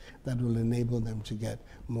place that will enable them to get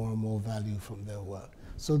more and more value from their work.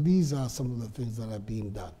 So these are some of the things that are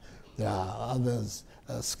being done. There are others,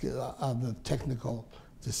 other technical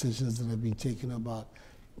decisions that have been taken about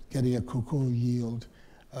getting a cocoa yield,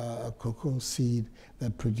 a cocoa seed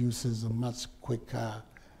that produces a much quicker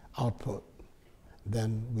output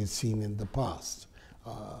than we've seen in the past.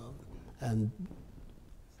 And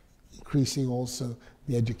increasing also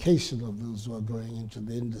the education of those who are going into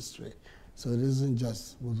the industry. So it isn't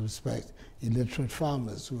just, with respect, illiterate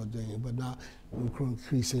farmers who are doing it, but now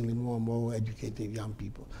increasingly more and more educated young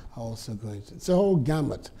people are also going to. It's a whole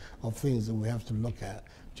gamut of things that we have to look at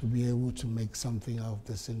to be able to make something out of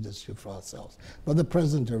this industry for ourselves. But the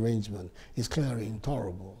present arrangement is clearly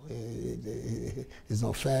intolerable. It's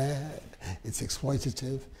not fair, it's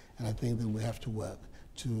exploitative, and I think that we have to work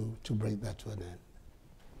to bring that to an end.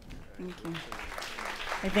 Thank you.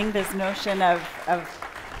 I think this notion of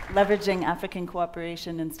leveraging African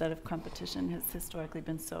cooperation instead of competition has historically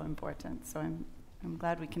been so important. So I'm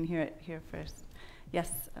glad we can hear it here first.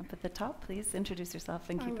 Yes, up at the top, please introduce yourself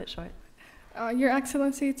and keep it short. Your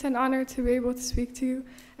Excellency, it's an honor to be able to speak to you,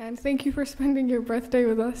 and thank you for spending your birthday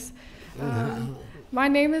with us. My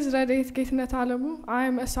name is Ghaneains Twi.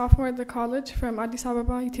 I'm a sophomore at the college from Addis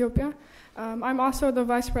Ababa, Ethiopia. I'm also the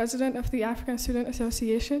vice president of the African Student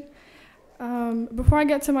Association. Before I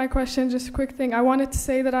get to my question, just a quick thing. I wanted to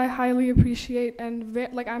say that I highly appreciate and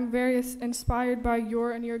I'm very inspired by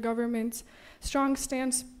your and your government's strong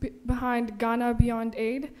stance behind Ghana Beyond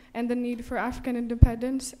Aid and the need for African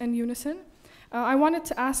independence and unison. I wanted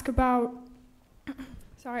to ask about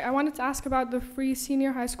the free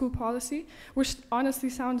senior high school policy, which honestly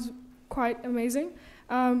sounds quite amazing.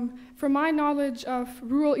 From my knowledge of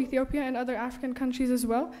rural Ethiopia and other African countries as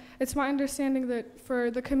well, it's my understanding that for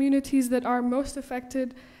the communities that are most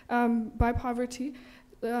affected by poverty,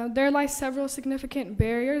 there lie several significant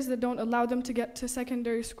barriers that don't allow them to get to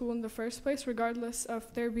secondary school in the first place, regardless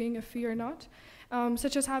of there being a fee or not.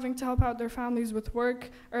 such as having to help out their families with work,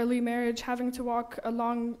 early marriage, having to walk a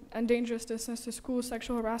long and dangerous distance to school,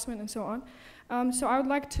 sexual harassment, and so on. So I would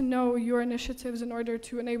like to know your initiatives in order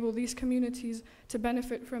to enable these communities to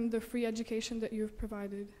benefit from the free education that you have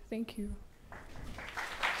provided. Thank you.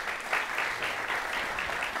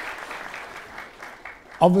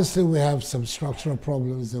 Obviously, we have some structural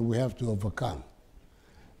problems that we have to overcome.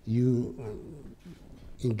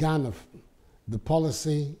 In Ghana, the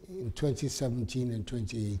policy in 2017 and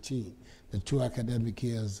 2018, the 2 academic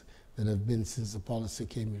years that have been since the policy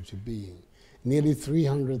came into being, nearly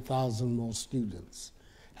 300,000 more students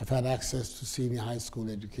have had access to senior high school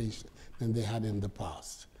education than they had in the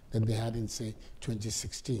past, than they had in, say,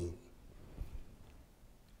 2016.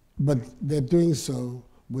 But they're doing so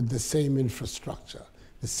with the same infrastructure,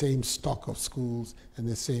 the same stock of schools and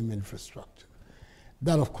the same infrastructure.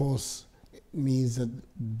 That, of course, means that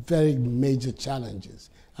very major challenges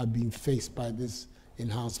are being faced by this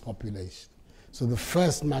enhanced population. So the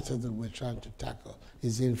first matter that we're trying to tackle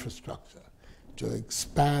is infrastructure, to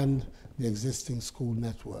expand the existing school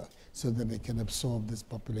network so that they can absorb this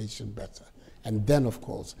population better. And then, of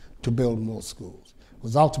course, to build more schools.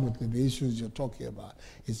 Because ultimately, the issues you're talking about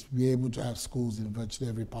is to be able to have schools in virtually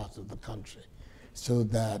every part of the country so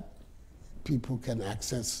that people can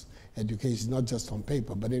access education, not just on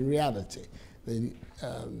paper, but in reality.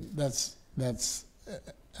 That's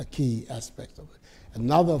a key aspect of it.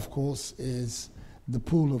 Another, of course, is the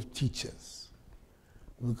pool of teachers,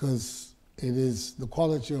 because it is the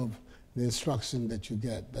quality of the instruction that you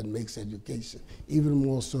get that makes education, even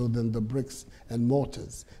more so than the bricks and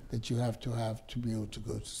mortars that you have to be able to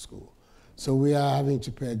go to school. So we are having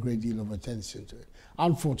to pay a great deal of attention to it.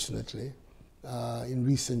 Unfortunately, in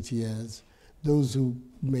recent years, those who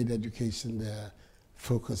made education their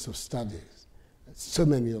focus of studies, so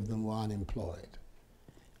many of them were unemployed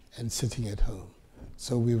and sitting at home.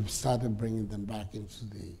 So we've started bringing them back into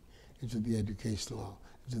the educational,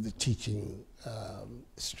 into the teaching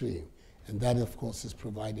stream. And that, of course, is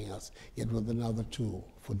providing us yet with another tool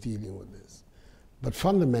for dealing with this. But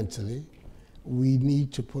fundamentally, we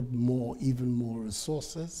need to put even more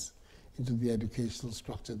resources into the educational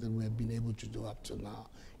structure than we have been able to do up to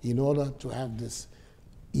now, in order to have this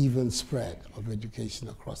even spread of education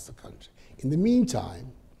across the country. In the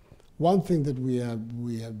meantime, one thing that we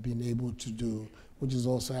have been able to do, which is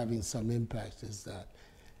also having some impact, is that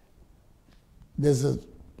there's a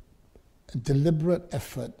deliberate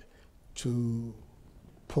effort to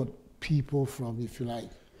put people from, if you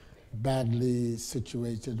like, badly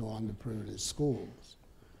situated or underprivileged schools,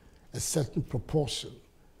 a certain proportion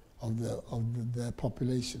of the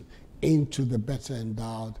population into the better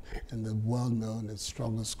endowed and the well-known and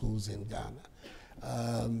stronger schools in Ghana.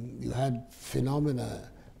 You had phenomena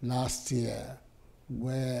last year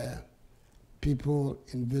where people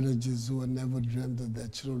in villages who had never dreamed that their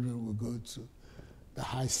children would go to the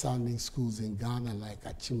high-sounding schools in Ghana, like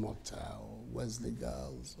Achimota or Wesley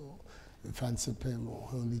Girls or Fansipim or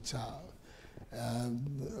Holy Child.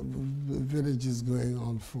 Villages going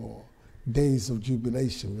on for days of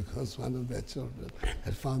jubilation because one of their children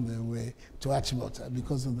had found their way to Achimota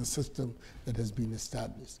because of the system that has been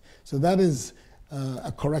established. So that is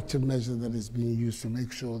a corrective measure that is being used to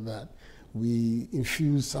make sure that we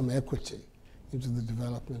infuse some equity into the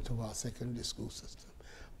development of our secondary school system.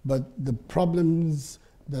 But the problems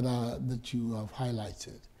that you have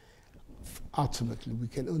highlighted, ultimately we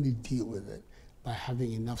can only deal with it by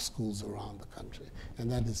having enough schools around the country.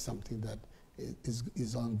 And that is something that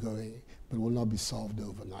is ongoing, but will not be solved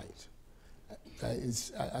overnight.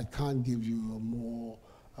 I can't give you a more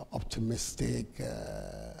optimistic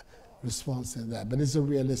response than that, but it's a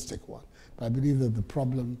realistic one. But I believe that the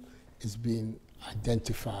problem is being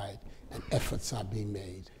identified and efforts are being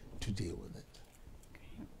made to deal with it.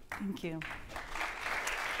 Thank you.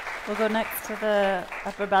 We'll go next to the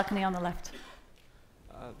upper balcony on the left.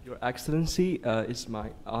 Your Excellency, it's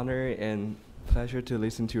my honor and pleasure to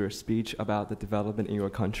listen to your speech about the development in your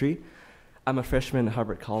country. I'm a freshman at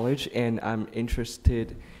Harvard College, and I'm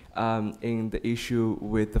interested in the issue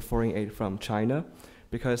with the foreign aid from China,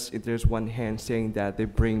 because there's one hand saying that they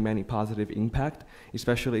bring many positive impact,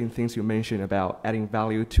 especially in things you mentioned about adding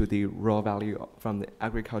value to the raw value from the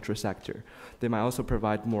agriculture sector. They might also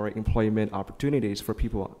provide more employment opportunities for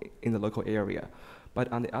people in the local area.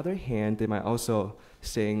 But on the other hand, they might also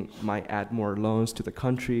might add more loans to the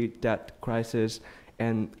country, debt crisis,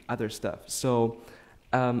 and other stuff. So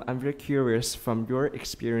I'm very curious from your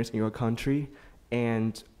experience in your country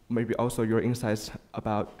and maybe also your insights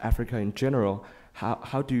about Africa in general,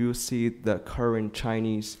 how do you see the current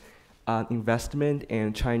Chinese investment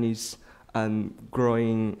and Chinese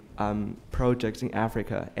growing projects in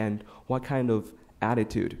Africa, and what kind of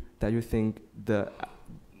attitude that you think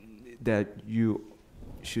that you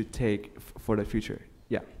should take for the future?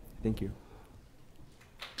 Yeah, thank you.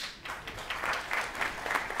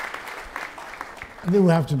 I think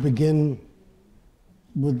we have to begin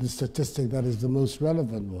with the statistic that is the most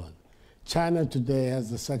relevant one. China today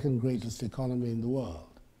has the second greatest economy in the world.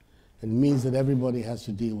 It means that everybody has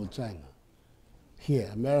to deal with China.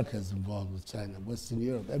 Here, America is involved with China, Western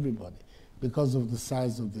Europe, everybody, because of the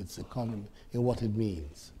size of its economy and what it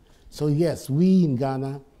means. So yes, we in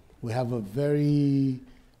Ghana, we have a very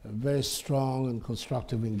strong and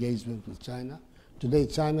constructive engagement with China. Today,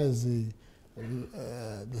 China is the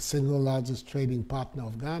single largest trading partner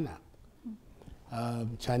of Ghana.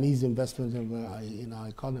 Chinese investment in our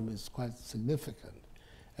economy is quite significant.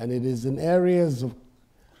 And it is in areas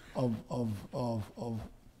of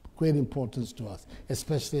great importance to us,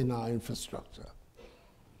 especially in our infrastructure.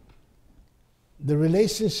 The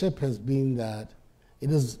relationship has been that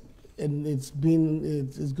it's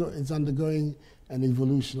undergoing an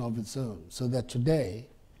evolution of its own, so that today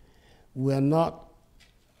we are not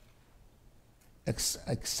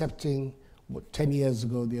accepting what 10 years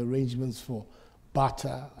ago the arrangements for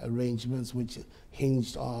barter arrangements which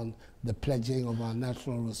hinged on the pledging of our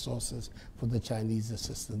natural resources for the Chinese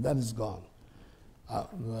assistance. That is gone.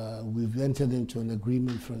 We've entered into an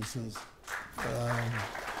agreement, for instance,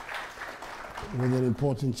 with an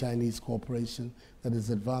important Chinese corporation that is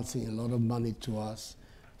advancing a lot of money to us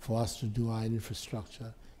for us to do our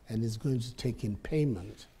infrastructure, and is going to take in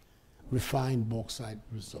payment refined bauxite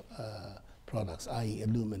products, i.e.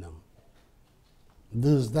 aluminum.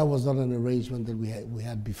 That was not an arrangement that we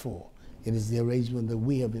had before. It is the arrangement that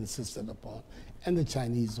we have insisted upon, and the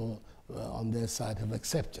Chinese on their side have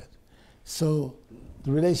accepted. So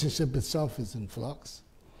the relationship itself is in flux,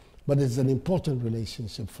 but it's an important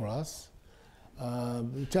relationship for us.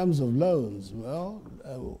 In terms of loans, well,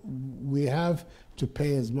 we have to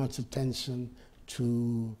pay as much attention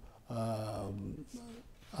to our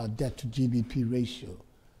debt to GDP ratio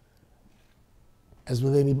as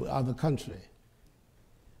with any other country.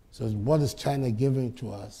 So what is China giving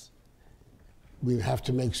to us? We have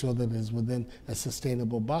to make sure that it's within a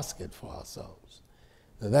sustainable basket for ourselves.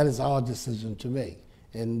 Now, that is our decision to make.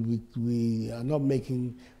 And we are not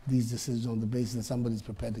making these decisions on the basis that somebody's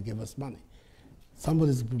prepared to give us money.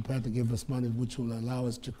 Somebody's prepared to give us money which will allow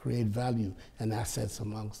us to create value and assets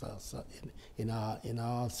amongst us in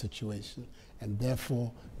our situation, and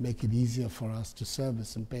therefore make it easier for us to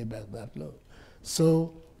service and pay back that loan.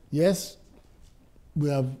 So, yes, we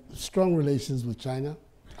have strong relations with China.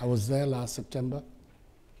 I was there last September.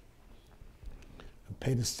 I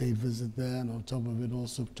paid a state visit there, and on top of it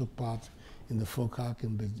also took part in the FOCAC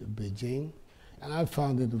in Beijing. And I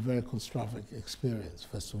found it a very constructive experience,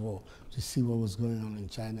 first of all, to see what was going on in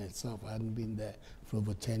China itself. I hadn't been there for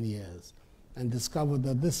over 10 years, and discovered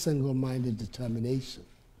that this single-minded determination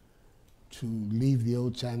to leave the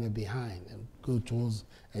old China behind and go towards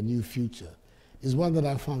a new future is one that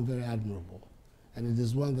I found very admirable. And it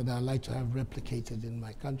is one that I like to have replicated in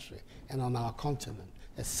my country and on our continent,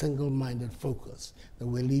 a single-minded focus that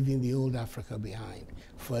we're leaving the old Africa behind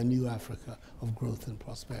for a new Africa of growth and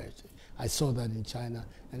prosperity. I saw that in China,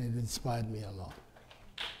 and it inspired me a lot.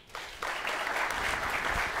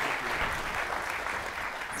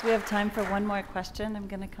 So we have time for one more question. I'm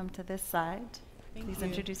going to come to this side. Thank Please you.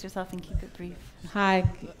 introduce yourself and keep it brief. Hi,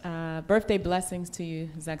 birthday blessings to you,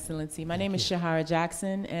 His Excellency. My name is Shahara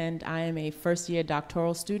Jackson, and I am a first-year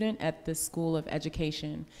doctoral student at the School of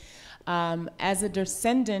Education. As a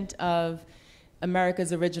descendant of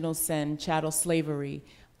America's original sin, chattel slavery,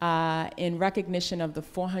 in recognition of the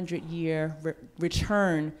 400-year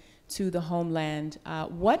return to the homeland,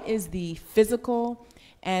 what is the physical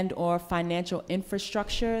and or financial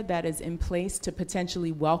infrastructure that is in place to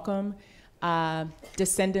potentially welcome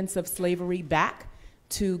descendants of slavery back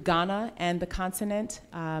to Ghana and the continent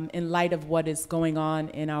in light of what is going on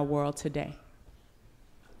in our world today?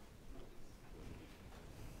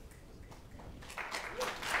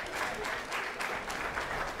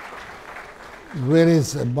 Really,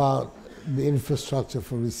 it's about the infrastructure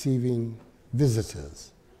for receiving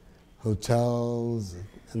visitors, hotels,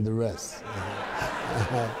 and the rest.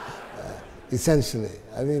 Essentially,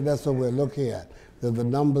 I think that's what we're looking at. That the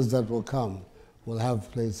numbers that will come will have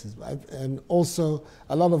places. And also,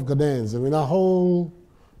 a lot of Ghanaians, I mean, our whole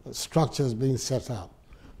structure is being set up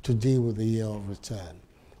to deal with the year of return.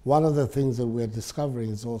 One of the things that we're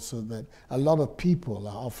discovering is also that a lot of people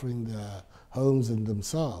are offering their homes and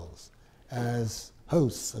themselves as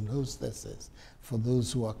hosts and hostesses for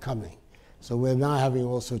those who are coming. So we're now having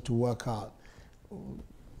also to work out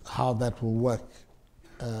how that will work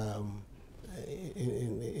in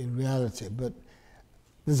reality. But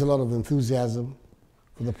there's a lot of enthusiasm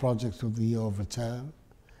for the project of the Year of Return.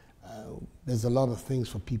 There's a lot of things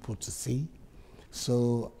for people to see.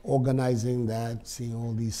 So organizing that, seeing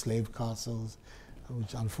all these slave castles,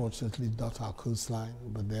 which unfortunately dot our coastline,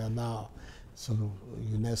 but they are now sort of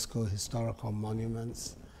UNESCO historical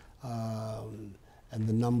monuments, and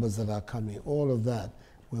the numbers that are coming, all of that,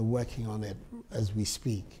 we're working on it as we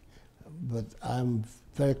speak. But I'm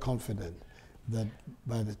very confident that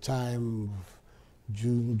by the time of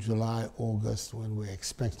June, July, August, when we're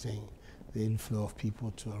expecting the inflow of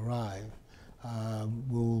people to arrive,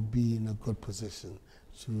 we'll be in a good position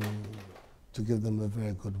to give them a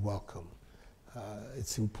very good welcome.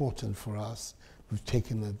 It's important for us. We've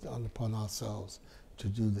taken it upon ourselves to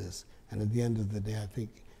do this. And at the end of the day, I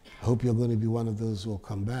hope you're going to be one of those who will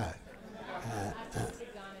come back. I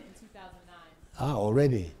visited Ghana in 2009. Ah,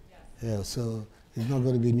 already? Yes. Yeah, so it's not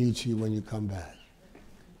going to be new to you when you come back.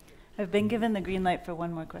 I've been given the green light for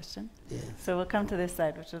one more question. Yeah. So we'll come to this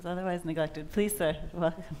side, which was otherwise neglected. Please, sir,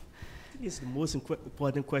 welcome. It's the most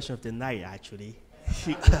important question of the night, actually.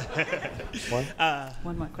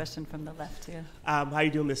 One more question from the left here. How you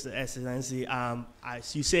doing, Mr. Excellency?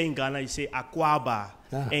 As you say in Ghana, you say Akuaba,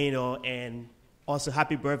 and also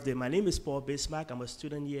happy birthday. My name is Paul Bismarck. I'm a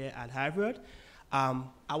student here at Harvard.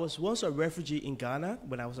 I was once a refugee in Ghana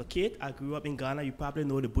when I was a kid. I grew up in Ghana. You probably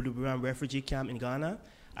know the Buluburan refugee camp in Ghana.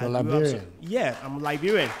 Liberian? Yeah, I'm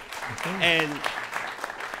Liberian. Okay.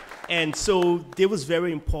 And so it was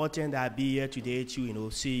very important that I be here today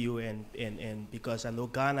to, see you and because I know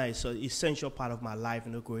Ghana is an essential part of my life,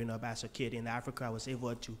 growing up as a kid in Africa. I was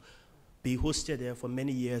able to be hosted there for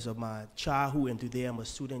many years of my childhood, and today I'm a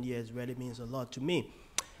student here. It really means a lot to me.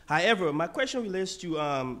 However, my question relates to,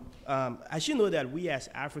 as you know that we as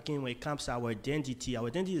Africans, when it comes to our identity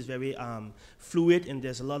is very fluid, and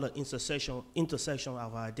there's a lot of intersection of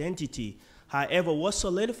our identity. However, what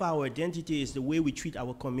solidifies our identity is the way we treat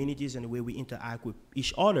our communities and the way we interact with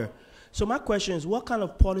each other. So my question is, what kind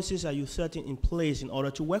of policies are you setting in place in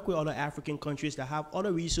order to work with other African countries that have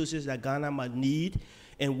other resources that Ghana might need,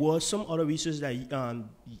 and what some other resources that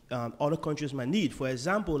other countries might need? For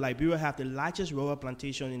example, Liberia have the largest rubber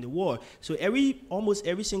plantation in the world. So almost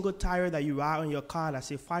every single tire that you ride on your car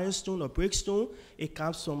that's a Firestone or Brickstone, it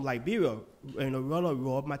comes from Liberia,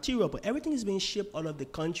 raw material. But everything is being shipped out of the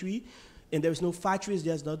country, and there's no factories,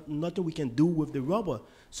 there's nothing we can do with the rubber.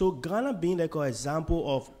 So Ghana being like an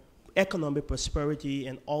example of economic prosperity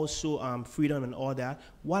and also freedom and all that,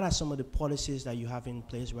 what are some of the policies that you have in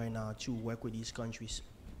place right now to work with these countries?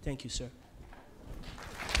 Thank you, sir.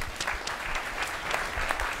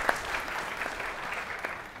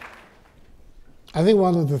 I think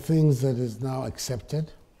one of the things that is now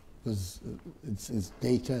accepted, because it's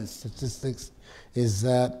data and statistics, is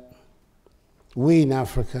that we in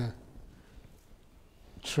Africa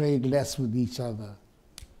trade less with each other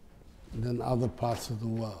than other parts of the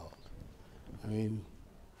world. I mean,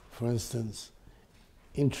 for instance,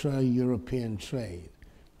 intra-European trade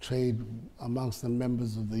amongst the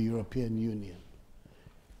members of the European Union.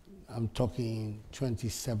 I'm talking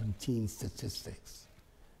 2017 statistics.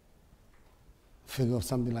 Figure of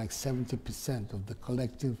something like 70% of the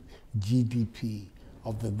collective GDP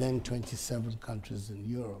of the then 27 countries in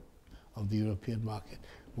Europe, of the European market,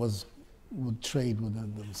 would trade with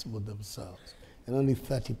themselves. And only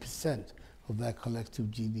 30% of that collective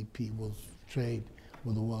GDP will trade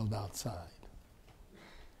with the world outside.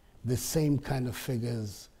 The same kind of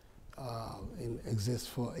figures exist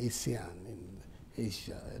for ASEAN in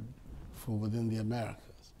Asia, for within the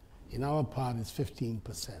Americas. In our part, it's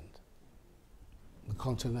 15%. The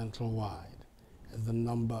continental wide is the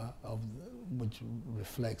number which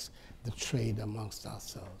reflects the trade amongst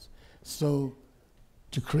ourselves. So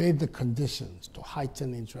to create the conditions to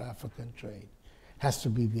heighten intra-African trade has to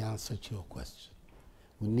be the answer to your question.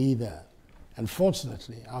 We need that. And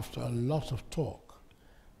fortunately, after a lot of talk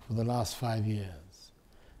for the last 5 years,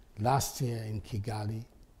 last year in Kigali,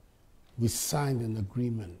 we signed an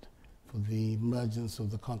agreement for the emergence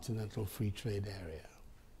of the Continental Free Trade Area.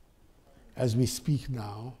 As we speak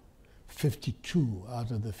now, 52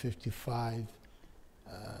 out of the 55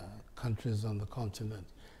 countries on the continent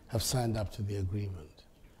have signed up to the agreement.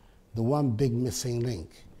 The one big missing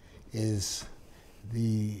link is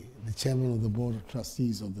the chairman of the board of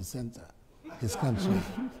trustees of the center, his country,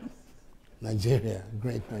 Nigeria,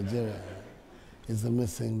 great Nigeria, is the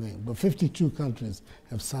missing link. But 52 countries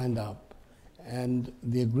have signed up, and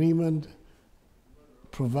the agreement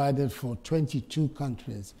provided for 22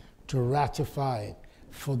 countries to ratify it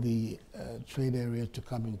for the trade area to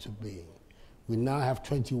come into being. We now have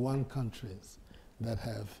 21 countries that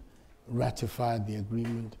have ratified the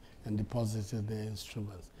agreement and deposited their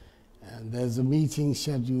instruments. And there's a meeting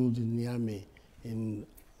scheduled in Niamey in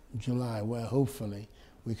July where hopefully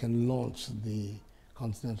we can launch the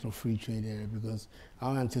Continental Free Trade Area, because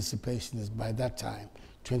our anticipation is by that time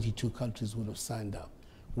 22 countries would have signed up.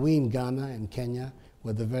 We in Ghana and Kenya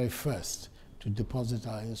were the very first to deposit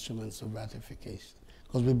our instruments of ratification,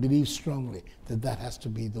 because we believe strongly that that has to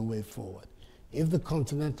be the way forward. If the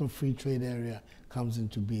Continental Free Trade Area comes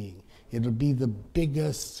into being, it'll be the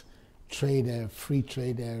biggest free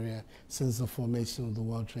trade area since the formation of the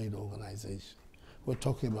World Trade Organization. We're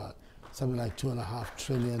talking about something like $2.5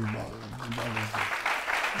 trillion.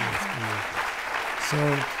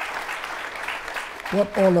 So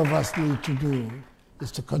what all of us need to do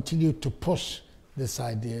is to continue to push this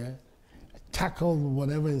idea, tackle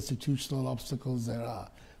whatever institutional obstacles there are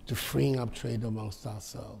to freeing up trade amongst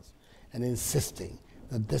ourselves, and insisting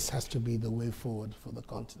that this has to be the way forward for the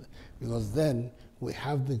continent, because then we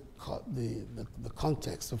have the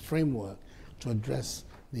context, the framework to address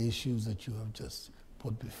the issues that you have just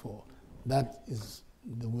put before. That is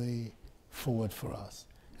the way forward for us.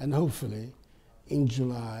 And hopefully, in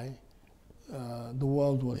July, the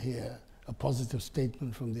world will hear a positive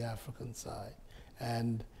statement from the African side,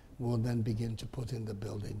 and will then begin to put in the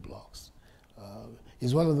building blocks.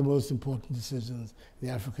 It's one of the most important decisions the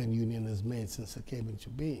African Union has made since it came into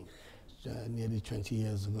being nearly 20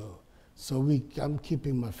 years ago. So I'm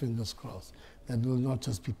keeping my fingers crossed that it will not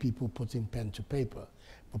just be people putting pen to paper,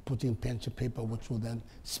 but putting pen to paper which will then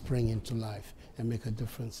spring into life and make a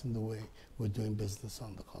difference in the way we're doing business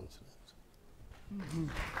on the continent. Mm-hmm.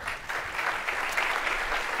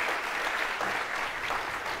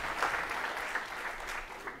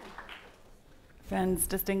 Friends,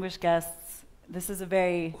 distinguished guests, this is a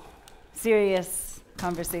very serious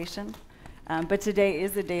conversation, but today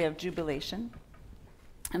is a day of jubilation,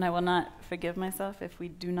 and I will not forgive myself if we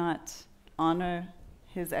do not honor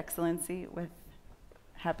His Excellency with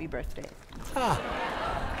happy birthday.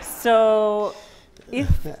 So, if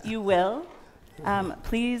you will,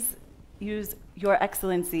 please use Your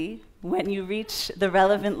Excellency when you reach the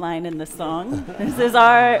relevant line in the song. This is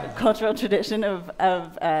our cultural tradition of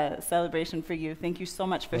celebration for you. Thank you so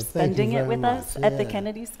much for spending it with us at the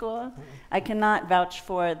Kennedy School. I cannot vouch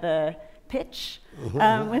for the pitch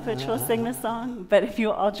with which we'll sing the song, but if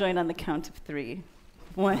you all join on the count of 3.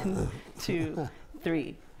 1, 2,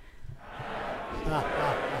 3.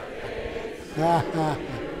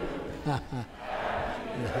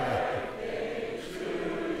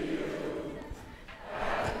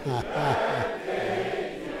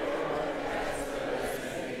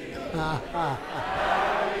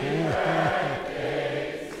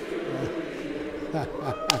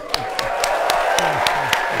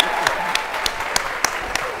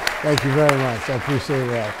 Thank you very much. I appreciate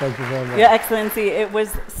that. Thank you very much. Your Excellency, it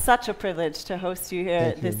was such a privilege to host you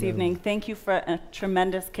here this evening. Thank you for a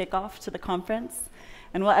tremendous kickoff to the conference.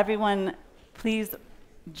 And will everyone please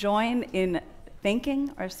join in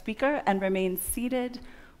thanking our speaker and remain seated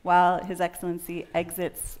while His Excellency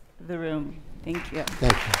exits the room. Thank you.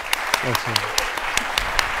 Thank you. Excellent.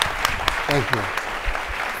 Thank you.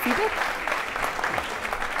 Seated?